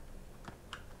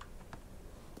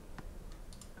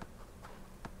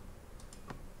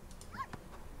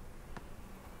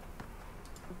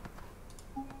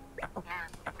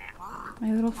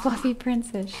 My little fluffy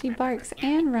princess. She barks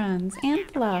and runs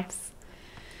and fluffs.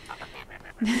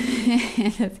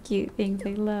 That's cute. Things. I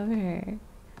love her.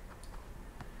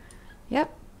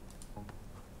 Yep.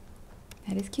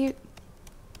 That is cute.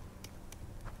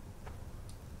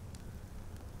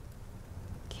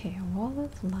 Okay, a wall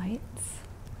of lights.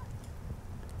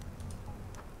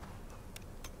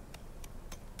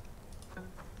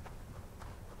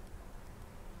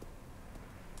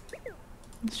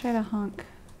 Let's try to honk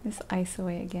this ice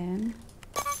away again.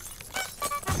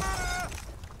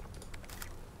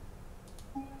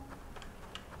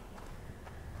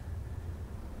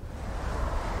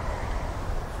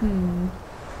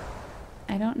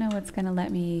 I don't know what's gonna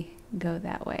let me go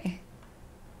that way.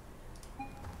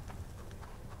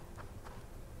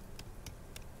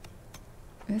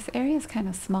 This area is kind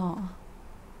of small.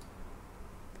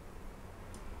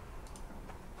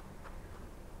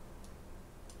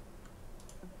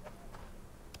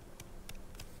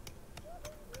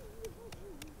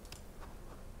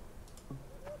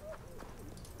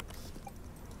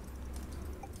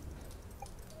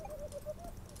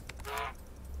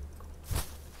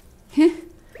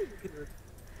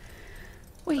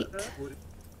 Wait,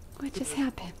 what just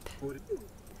happened?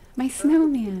 My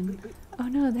snowman. Oh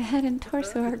no, the head and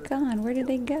torso are gone. Where did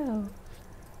they go?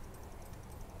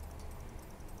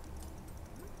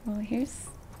 Well, here's...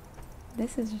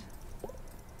 This is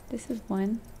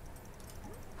one.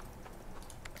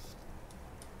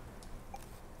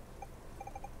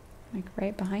 Like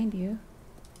right behind you.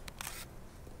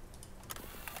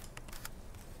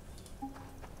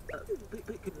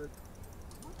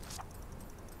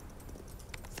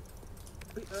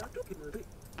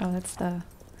 Oh, that's the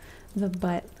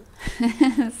butt.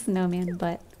 Snowman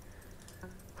butt.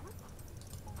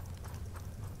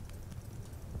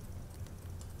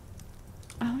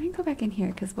 Oh, let me go back in here,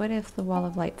 because what if the wall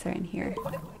of lights are in here?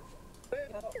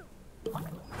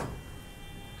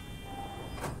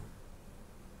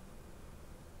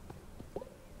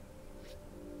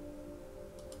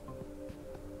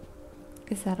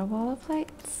 Is that a wall of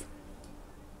lights?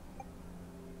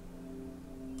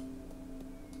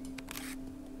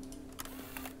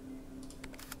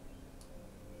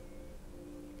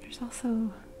 There's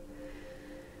also,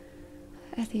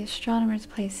 at the astronomer's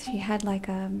place, she had like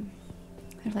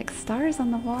there's like stars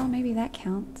on the wall. Maybe that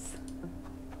counts.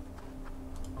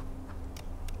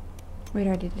 Wait, I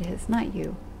already did his. Not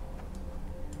you.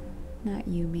 Not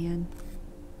you, man.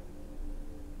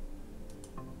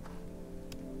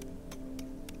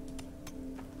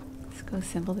 Let's go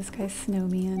assemble this guy's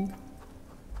snowman.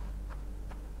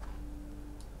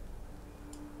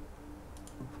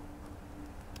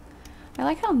 I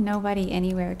like how nobody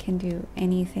anywhere can do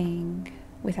anything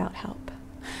without help.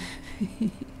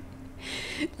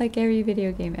 Like every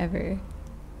video game ever.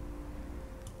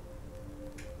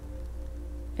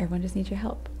 Everyone just needs your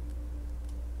help.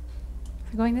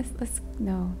 So going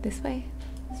no, this way?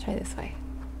 Let's try this way.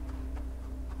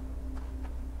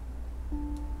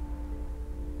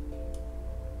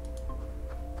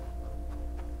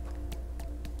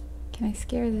 Can I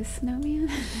scare this snowman?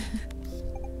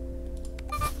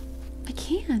 I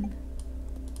can.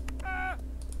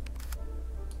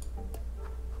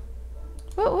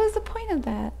 What was the point of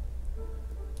that?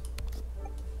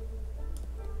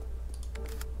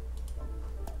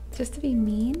 Just to be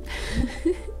mean?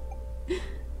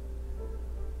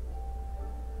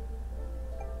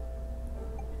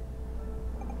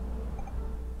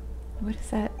 What is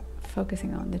that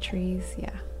focusing on? The trees?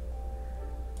 Yeah.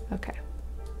 Okay.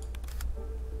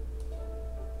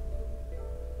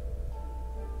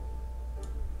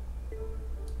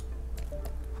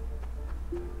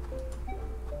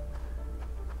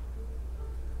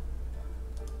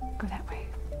 Go that way.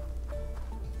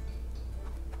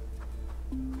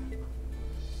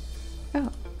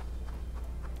 Oh.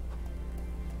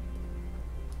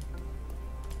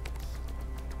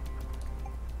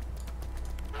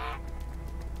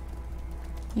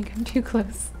 You come too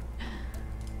close.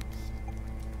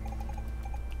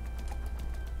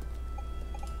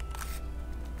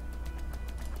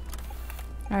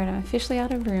 Alright, I'm officially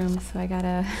out of room, so I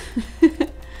gotta...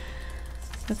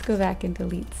 Let's go back and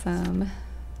delete some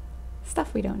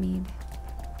stuff we don't need.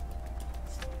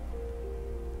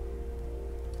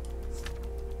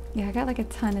 Yeah, I got like a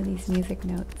ton of these music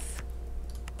notes.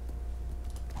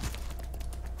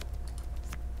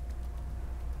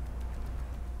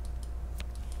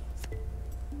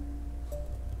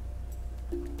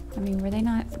 I mean, were they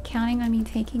not counting on me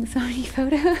taking so many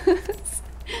photos?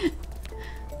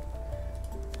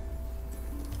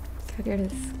 Go get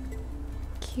this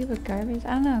cube of garbage. I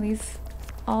don't know, these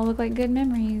all look like good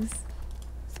memories.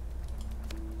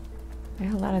 I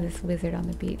have a lot of this wizard on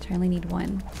the beach. I only need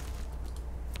one.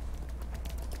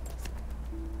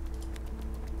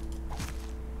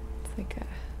 It's like a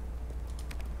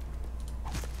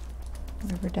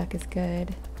rubber duck is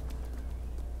good.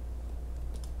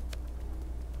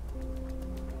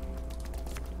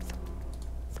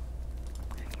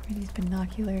 Where are these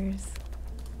binoculars?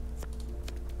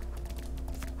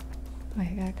 Oh, I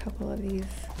got a couple of these.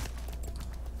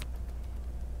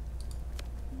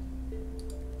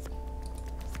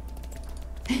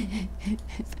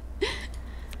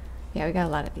 Yeah, we got a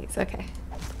lot of these. Okay.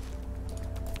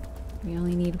 We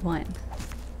only need one.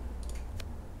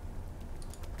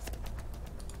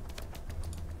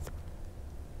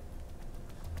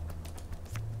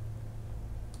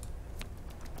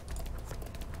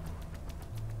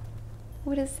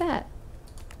 What is that?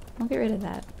 I'll get rid of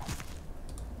that.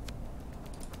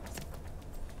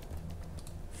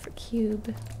 For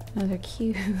cube. Another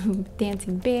cube.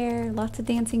 Dancing bear. Lots of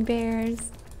dancing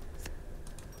bears.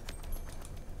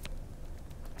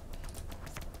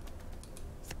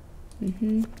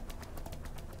 Mm-hmm.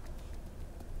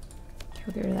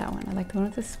 We'll get rid of that one. I like the one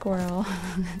with the squirrel.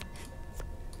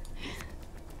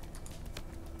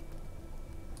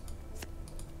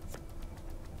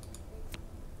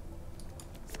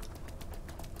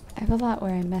 I have a lot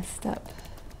where I messed up.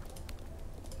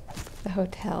 The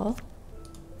hotel.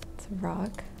 It's a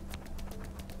rock.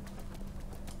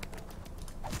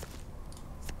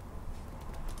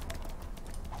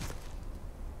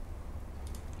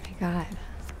 My God.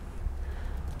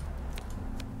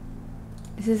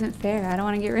 This isn't fair. I don't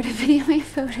want to get rid of any of my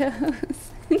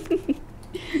photos.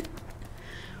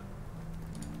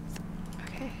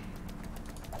 Okay.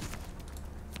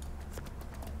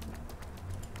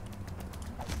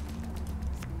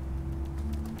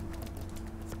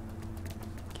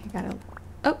 Okay, gotta...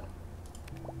 Oh!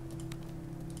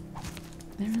 I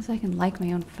don't know if I can like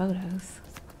my own photos.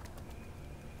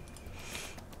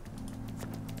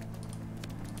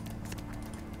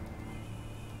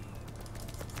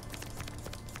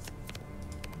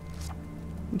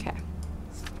 Okay.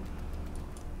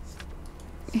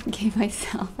 Gave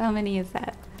myself, how many is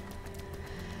that?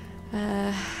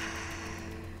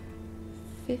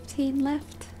 15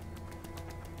 left.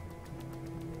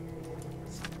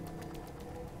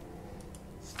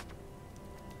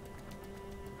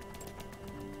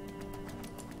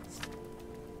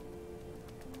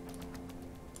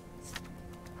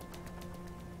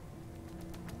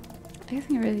 I guess I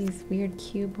can get rid of these weird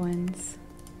cube ones.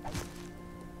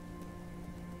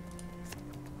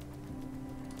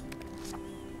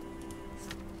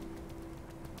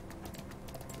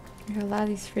 There are a lot of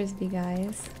these frisbee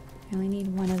guys. I only need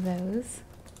one of those.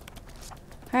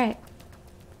 Alright.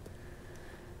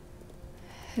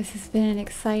 This has been an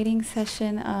exciting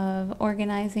session of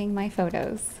organizing my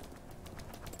photos.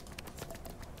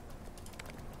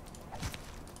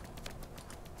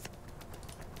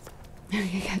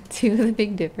 I got 2 of the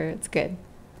Big Dipper. It's good.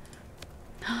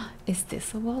 Is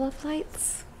this a wall of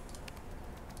lights?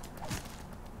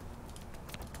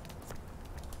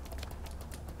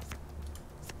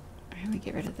 Let me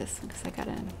get rid of this one because I got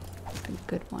a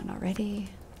good one already.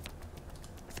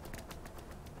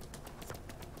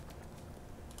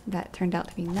 That turned out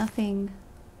to be nothing.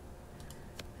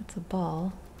 That's a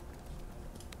ball.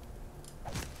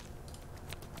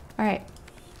 Alright,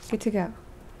 good to go.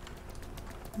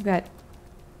 We've got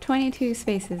 22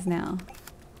 spaces now.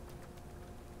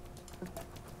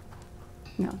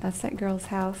 No, that's that girl's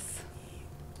house.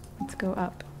 Let's go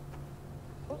up.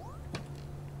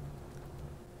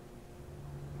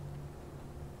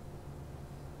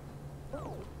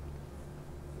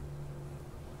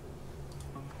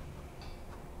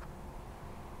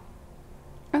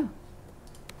 Oh.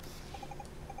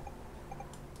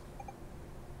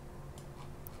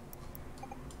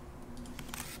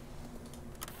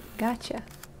 Gotcha.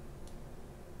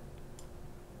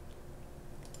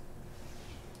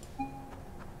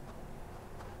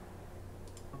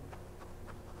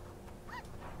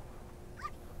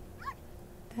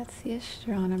 That's the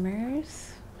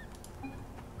astronomers.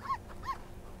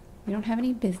 We don't have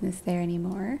any business there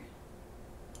anymore.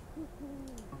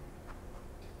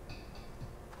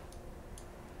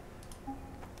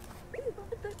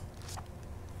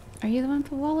 Are you the one with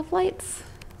the wall of lights?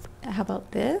 How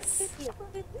about this?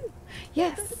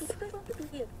 Yes!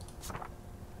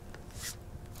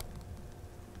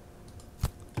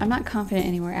 I'm not confident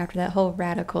anymore after that whole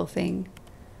radical thing.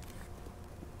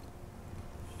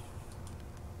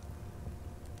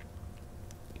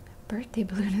 Birthday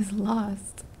balloon is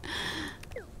lost.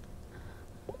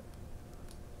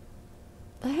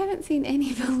 I haven't seen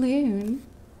any balloon.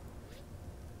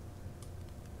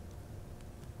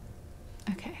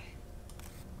 Okay.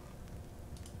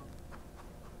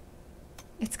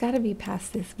 It's got to be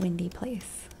past this windy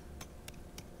place.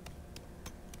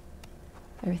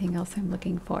 Everything else I'm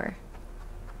looking for.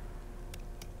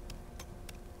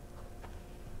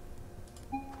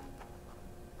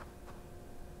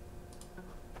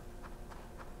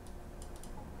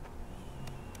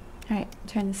 Alright,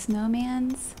 turn the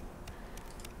snowmans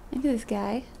into this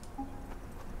guy.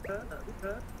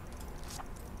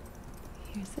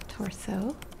 Here's the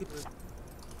torso.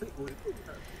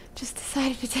 Just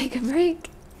decided to take a break.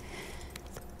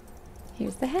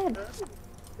 Here's the head.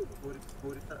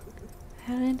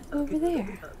 How did it end up over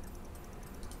there?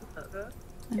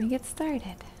 Let me get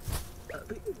started.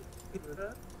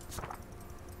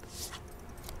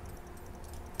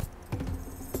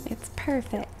 It's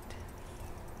perfect.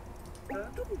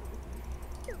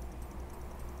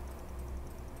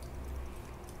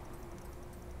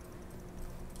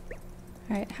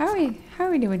 Alright, how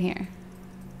are we doing here?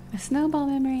 A snowball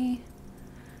memory.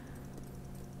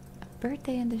 A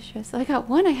birthday in distress. So I got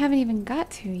one I haven't even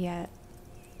got to yet.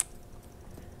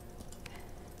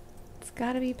 It's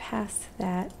gotta be past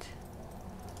that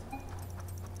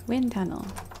wind tunnel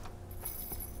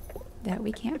that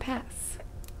we can't pass.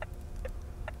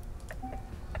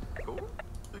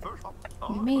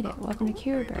 We made it. Welcome to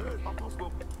Cureberg.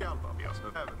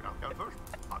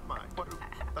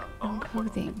 On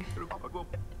clothing.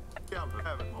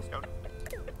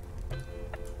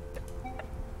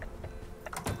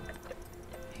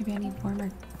 Maybe I need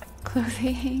warmer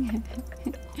clothing.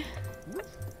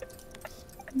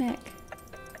 Nick,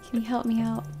 can you help me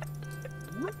out?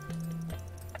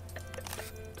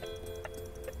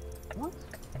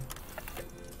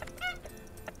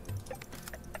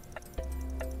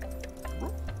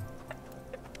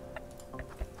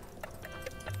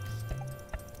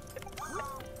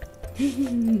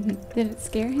 Did it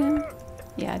scare him?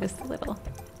 Yeah, just a little.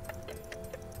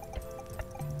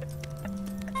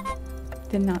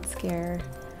 Did not scare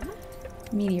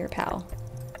Meteor Pal.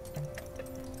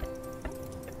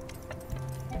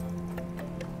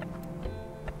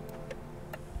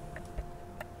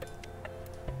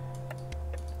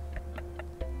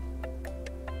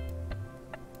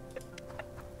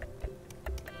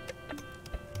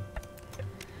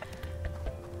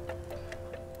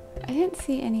 I didn't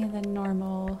see any of the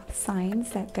normal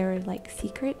signs that there were like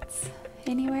secrets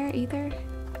anywhere either.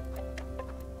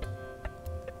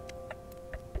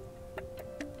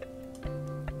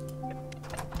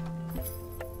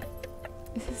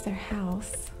 This is their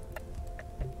house.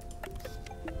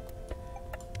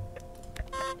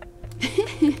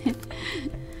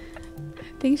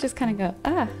 Things just kind of go,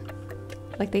 ah,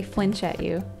 like they flinch at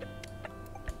you.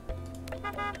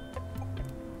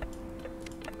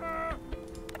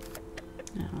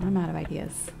 I'm out of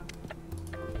ideas.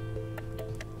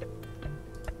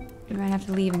 We might have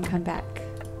to leave and come back.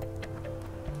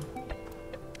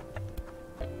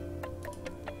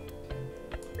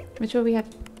 Which will we have?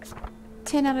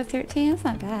 10 out of 13? That's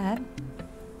not bad.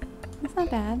 That's not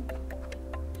bad.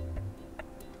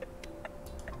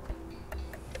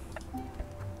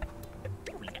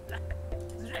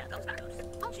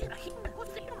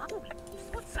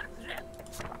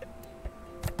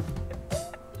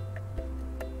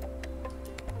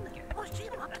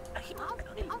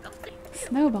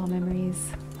 Snowball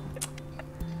memories.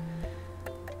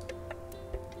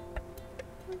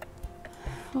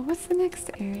 Well, what's the next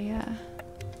area?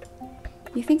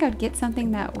 You think I'd get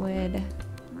something that would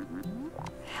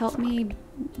help me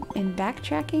in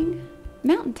backtracking?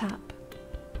 Mountaintop.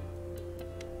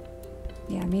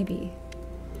 Yeah, maybe.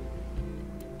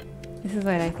 This is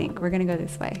what I think. We're gonna go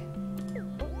this way.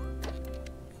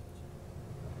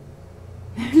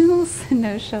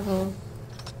 Snow shovel.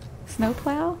 Snow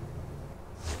plow?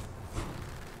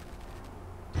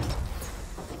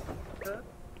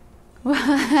 What?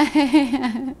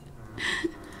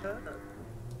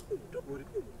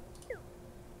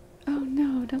 Oh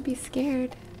no, don't be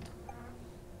scared.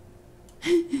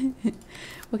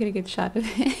 We'll get a good shot of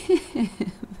him.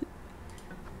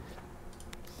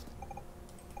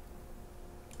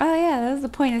 Oh yeah, that was the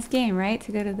point of this game, right?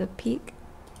 To go to the peak.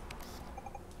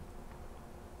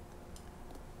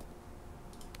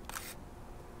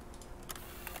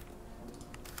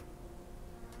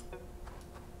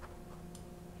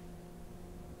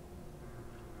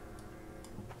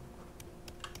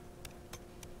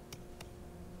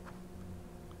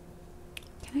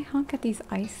 Can I honk at these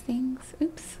ice things?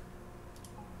 Oops.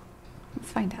 Let's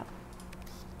find out.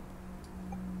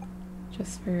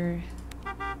 Just for...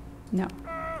 No.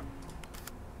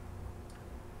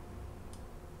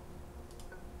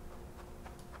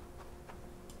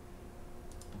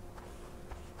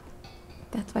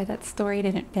 That's why that story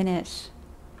didn't finish.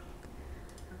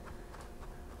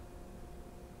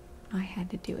 I had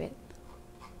to do it.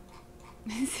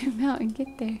 Zoom out and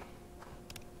get there.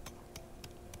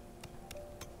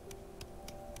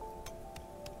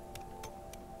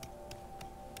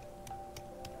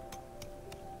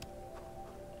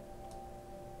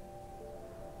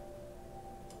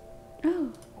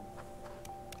 Oh.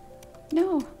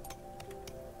 No.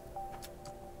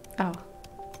 Oh.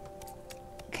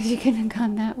 Because you couldn't have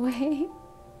gone that way.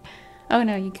 Oh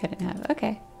no, you couldn't have.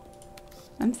 Okay.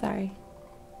 I'm sorry.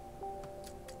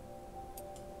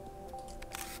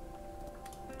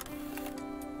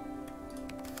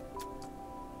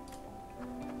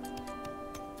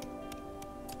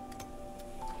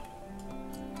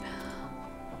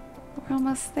 We're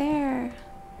almost there.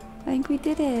 I think we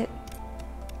did it.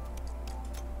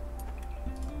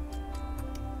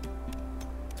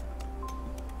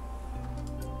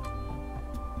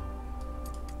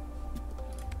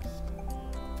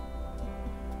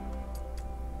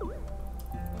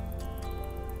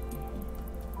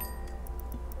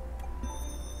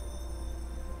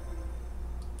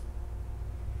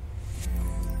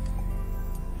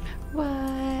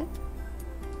 What?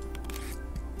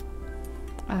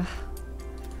 Ugh.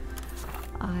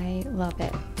 I love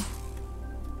it.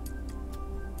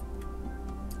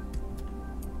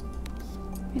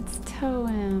 It's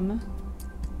Toem.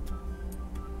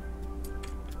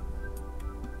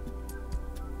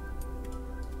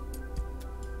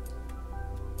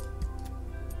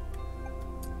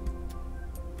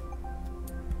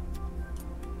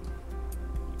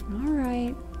 All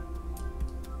right.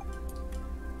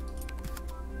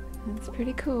 That's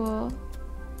pretty cool.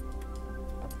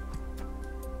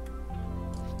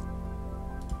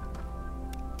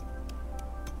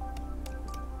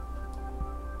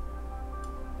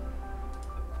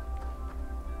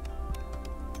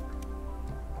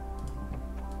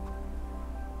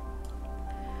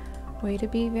 Way to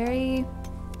be very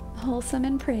wholesome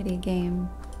and pretty, game.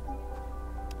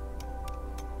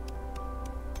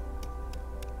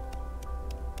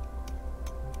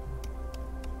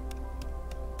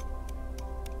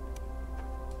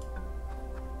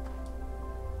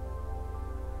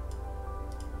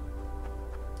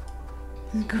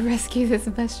 Go rescue this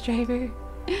bus driver.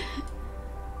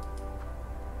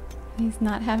 He's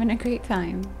not having a great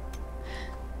time.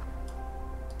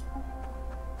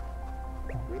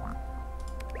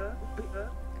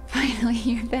 Finally,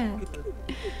 you're back.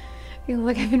 You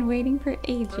look, I've been waiting for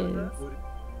ages.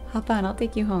 Hop on, I'll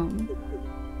take you home.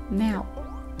 Now.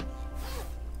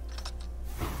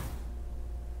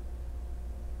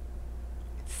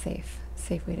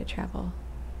 Safe way to travel.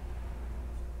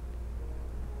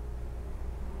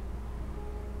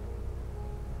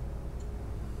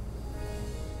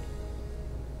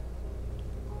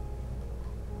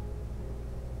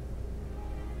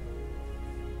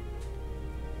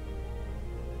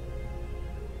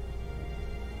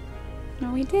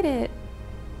 Oh, we did it.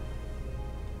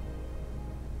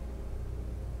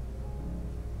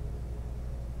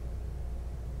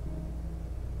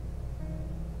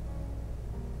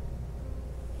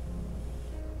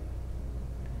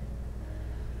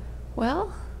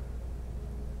 Well,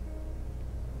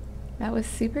 that was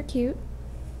super cute.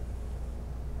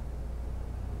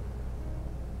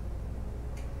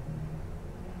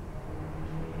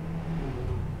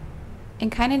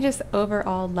 And kind of just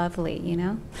overall lovely, you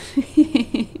know?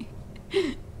 The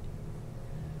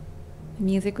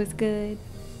music was good.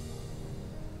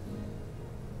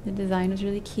 The design was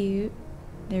really cute.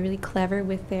 They're really clever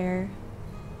with their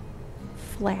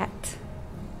flat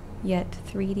yet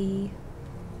 3D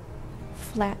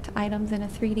flat items in a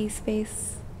 3D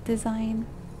space design.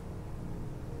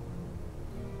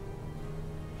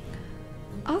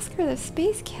 Oscar the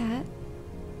Space Cat.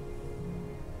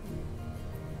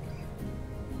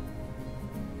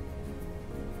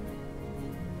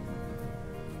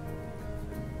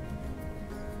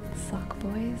 Sock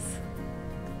boys.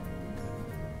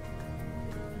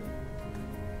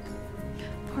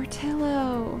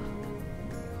 Portillo.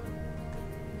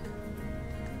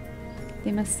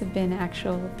 They must have been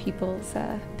actual people's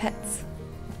pets,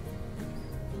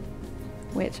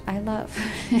 which I love.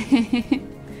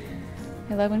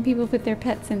 I love when people put their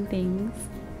pets in things.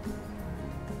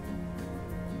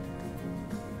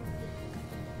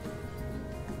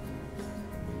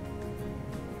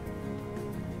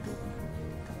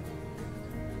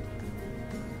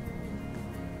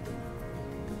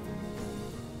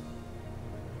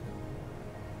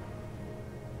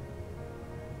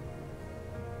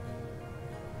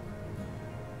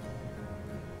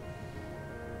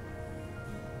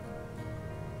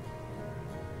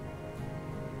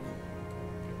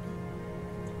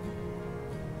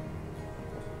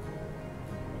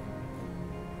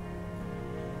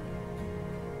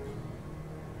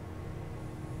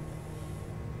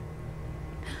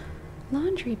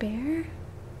 Laundry bear.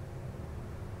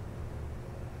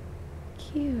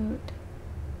 Cute.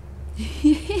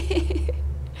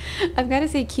 I've got to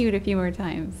say cute a few more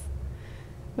times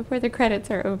before the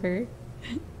credits are over.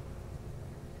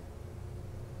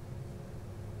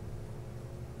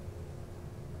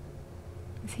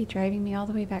 Is he driving me all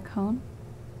the way back home?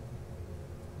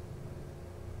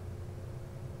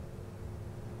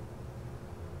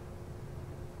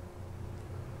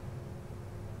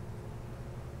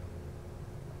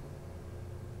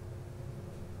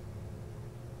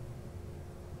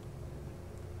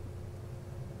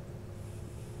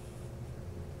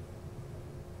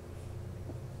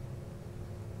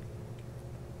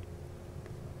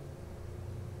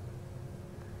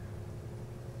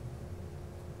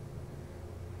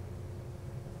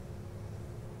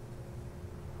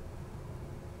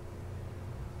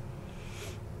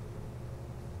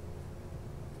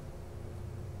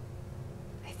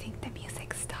 I think the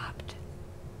music stopped.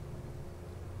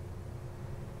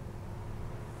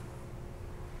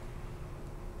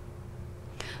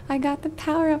 I got the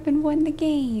power up and won the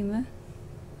game.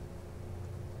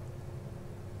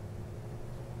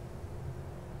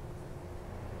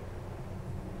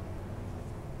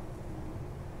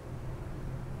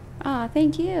 Aw,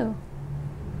 thank you.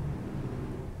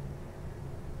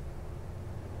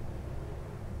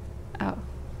 Oh,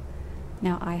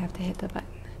 now I have to hit the button.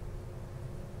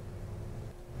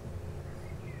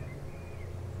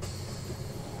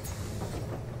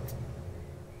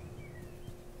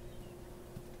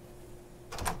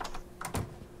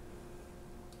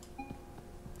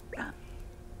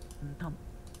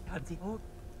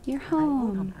 You're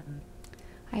home.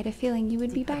 I had a feeling you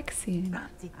would be back soon.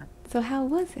 So how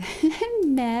was it?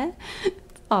 Meh.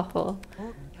 It's awful.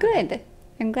 Good.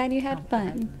 I'm glad you had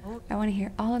fun. I want to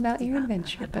hear all about your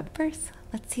adventure, but first,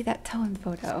 let's see that Toem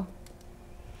photo.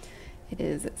 It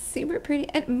is super pretty.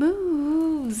 It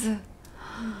moves.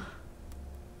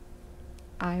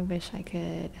 I wish I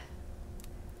could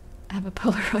have a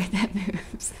Polaroid that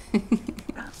moves.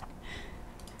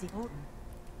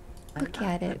 Look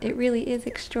at it. It really is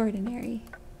extraordinary.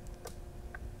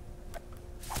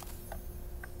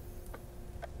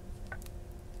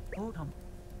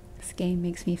 This game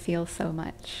makes me feel so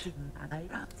much.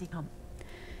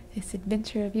 This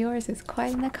adventure of yours is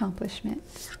quite an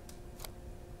accomplishment.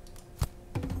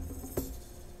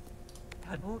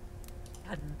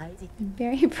 I'm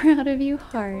very proud of you,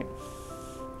 Heart.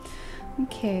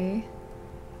 Okay.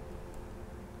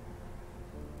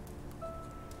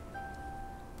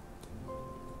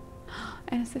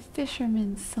 And it's a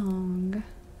fisherman's song.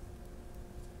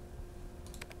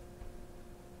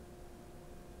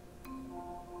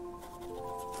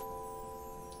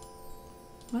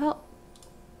 Well,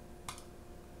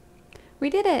 we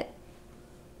did it.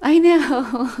 I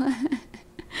know.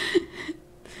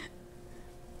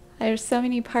 There's so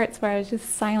many parts where I was just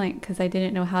silent because I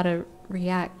didn't know how to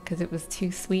react because it was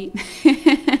too sweet.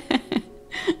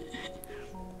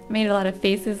 Made a lot of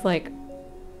faces like,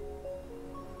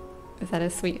 is that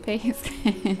a sweet face?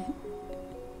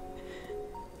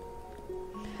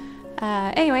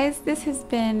 Anyways, this has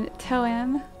been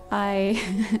Toem. I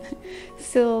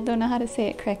still don't know how to say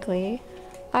it correctly.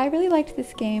 I really liked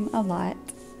this game a lot,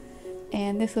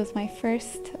 and this was my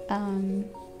first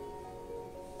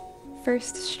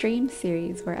stream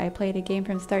series where I played a game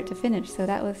from start to finish, so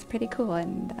that was pretty cool,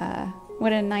 and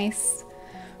what a nice,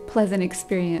 pleasant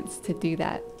experience to do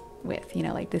that with. You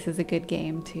know, like, this is a good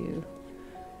game to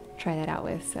try that out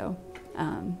with. So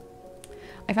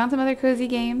I found some other cozy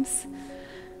games.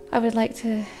 I would like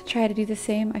to try to do the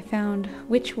same. I found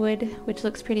Witchwood, which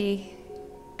looks pretty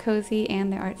cozy,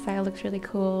 and the art style looks really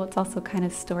cool. It's also kind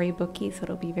of storybooky, so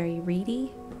it'll be very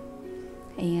ready.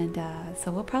 And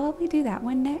so we'll probably do that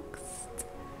one next,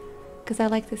 because I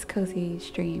like this cozy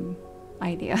stream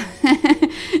idea.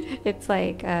 It's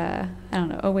like, I don't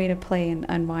know, a way to play and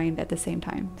unwind at the same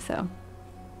time. So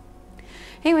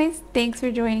anyways, thanks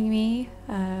for joining me.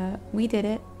 We did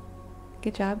it.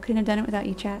 Good job. Couldn't have done it without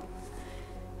you, chat.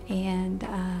 And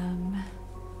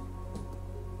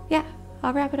yeah,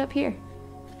 I'll wrap it up here.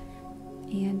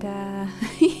 And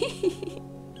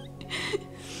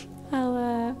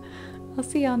I'll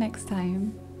see y'all next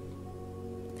time.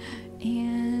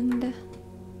 And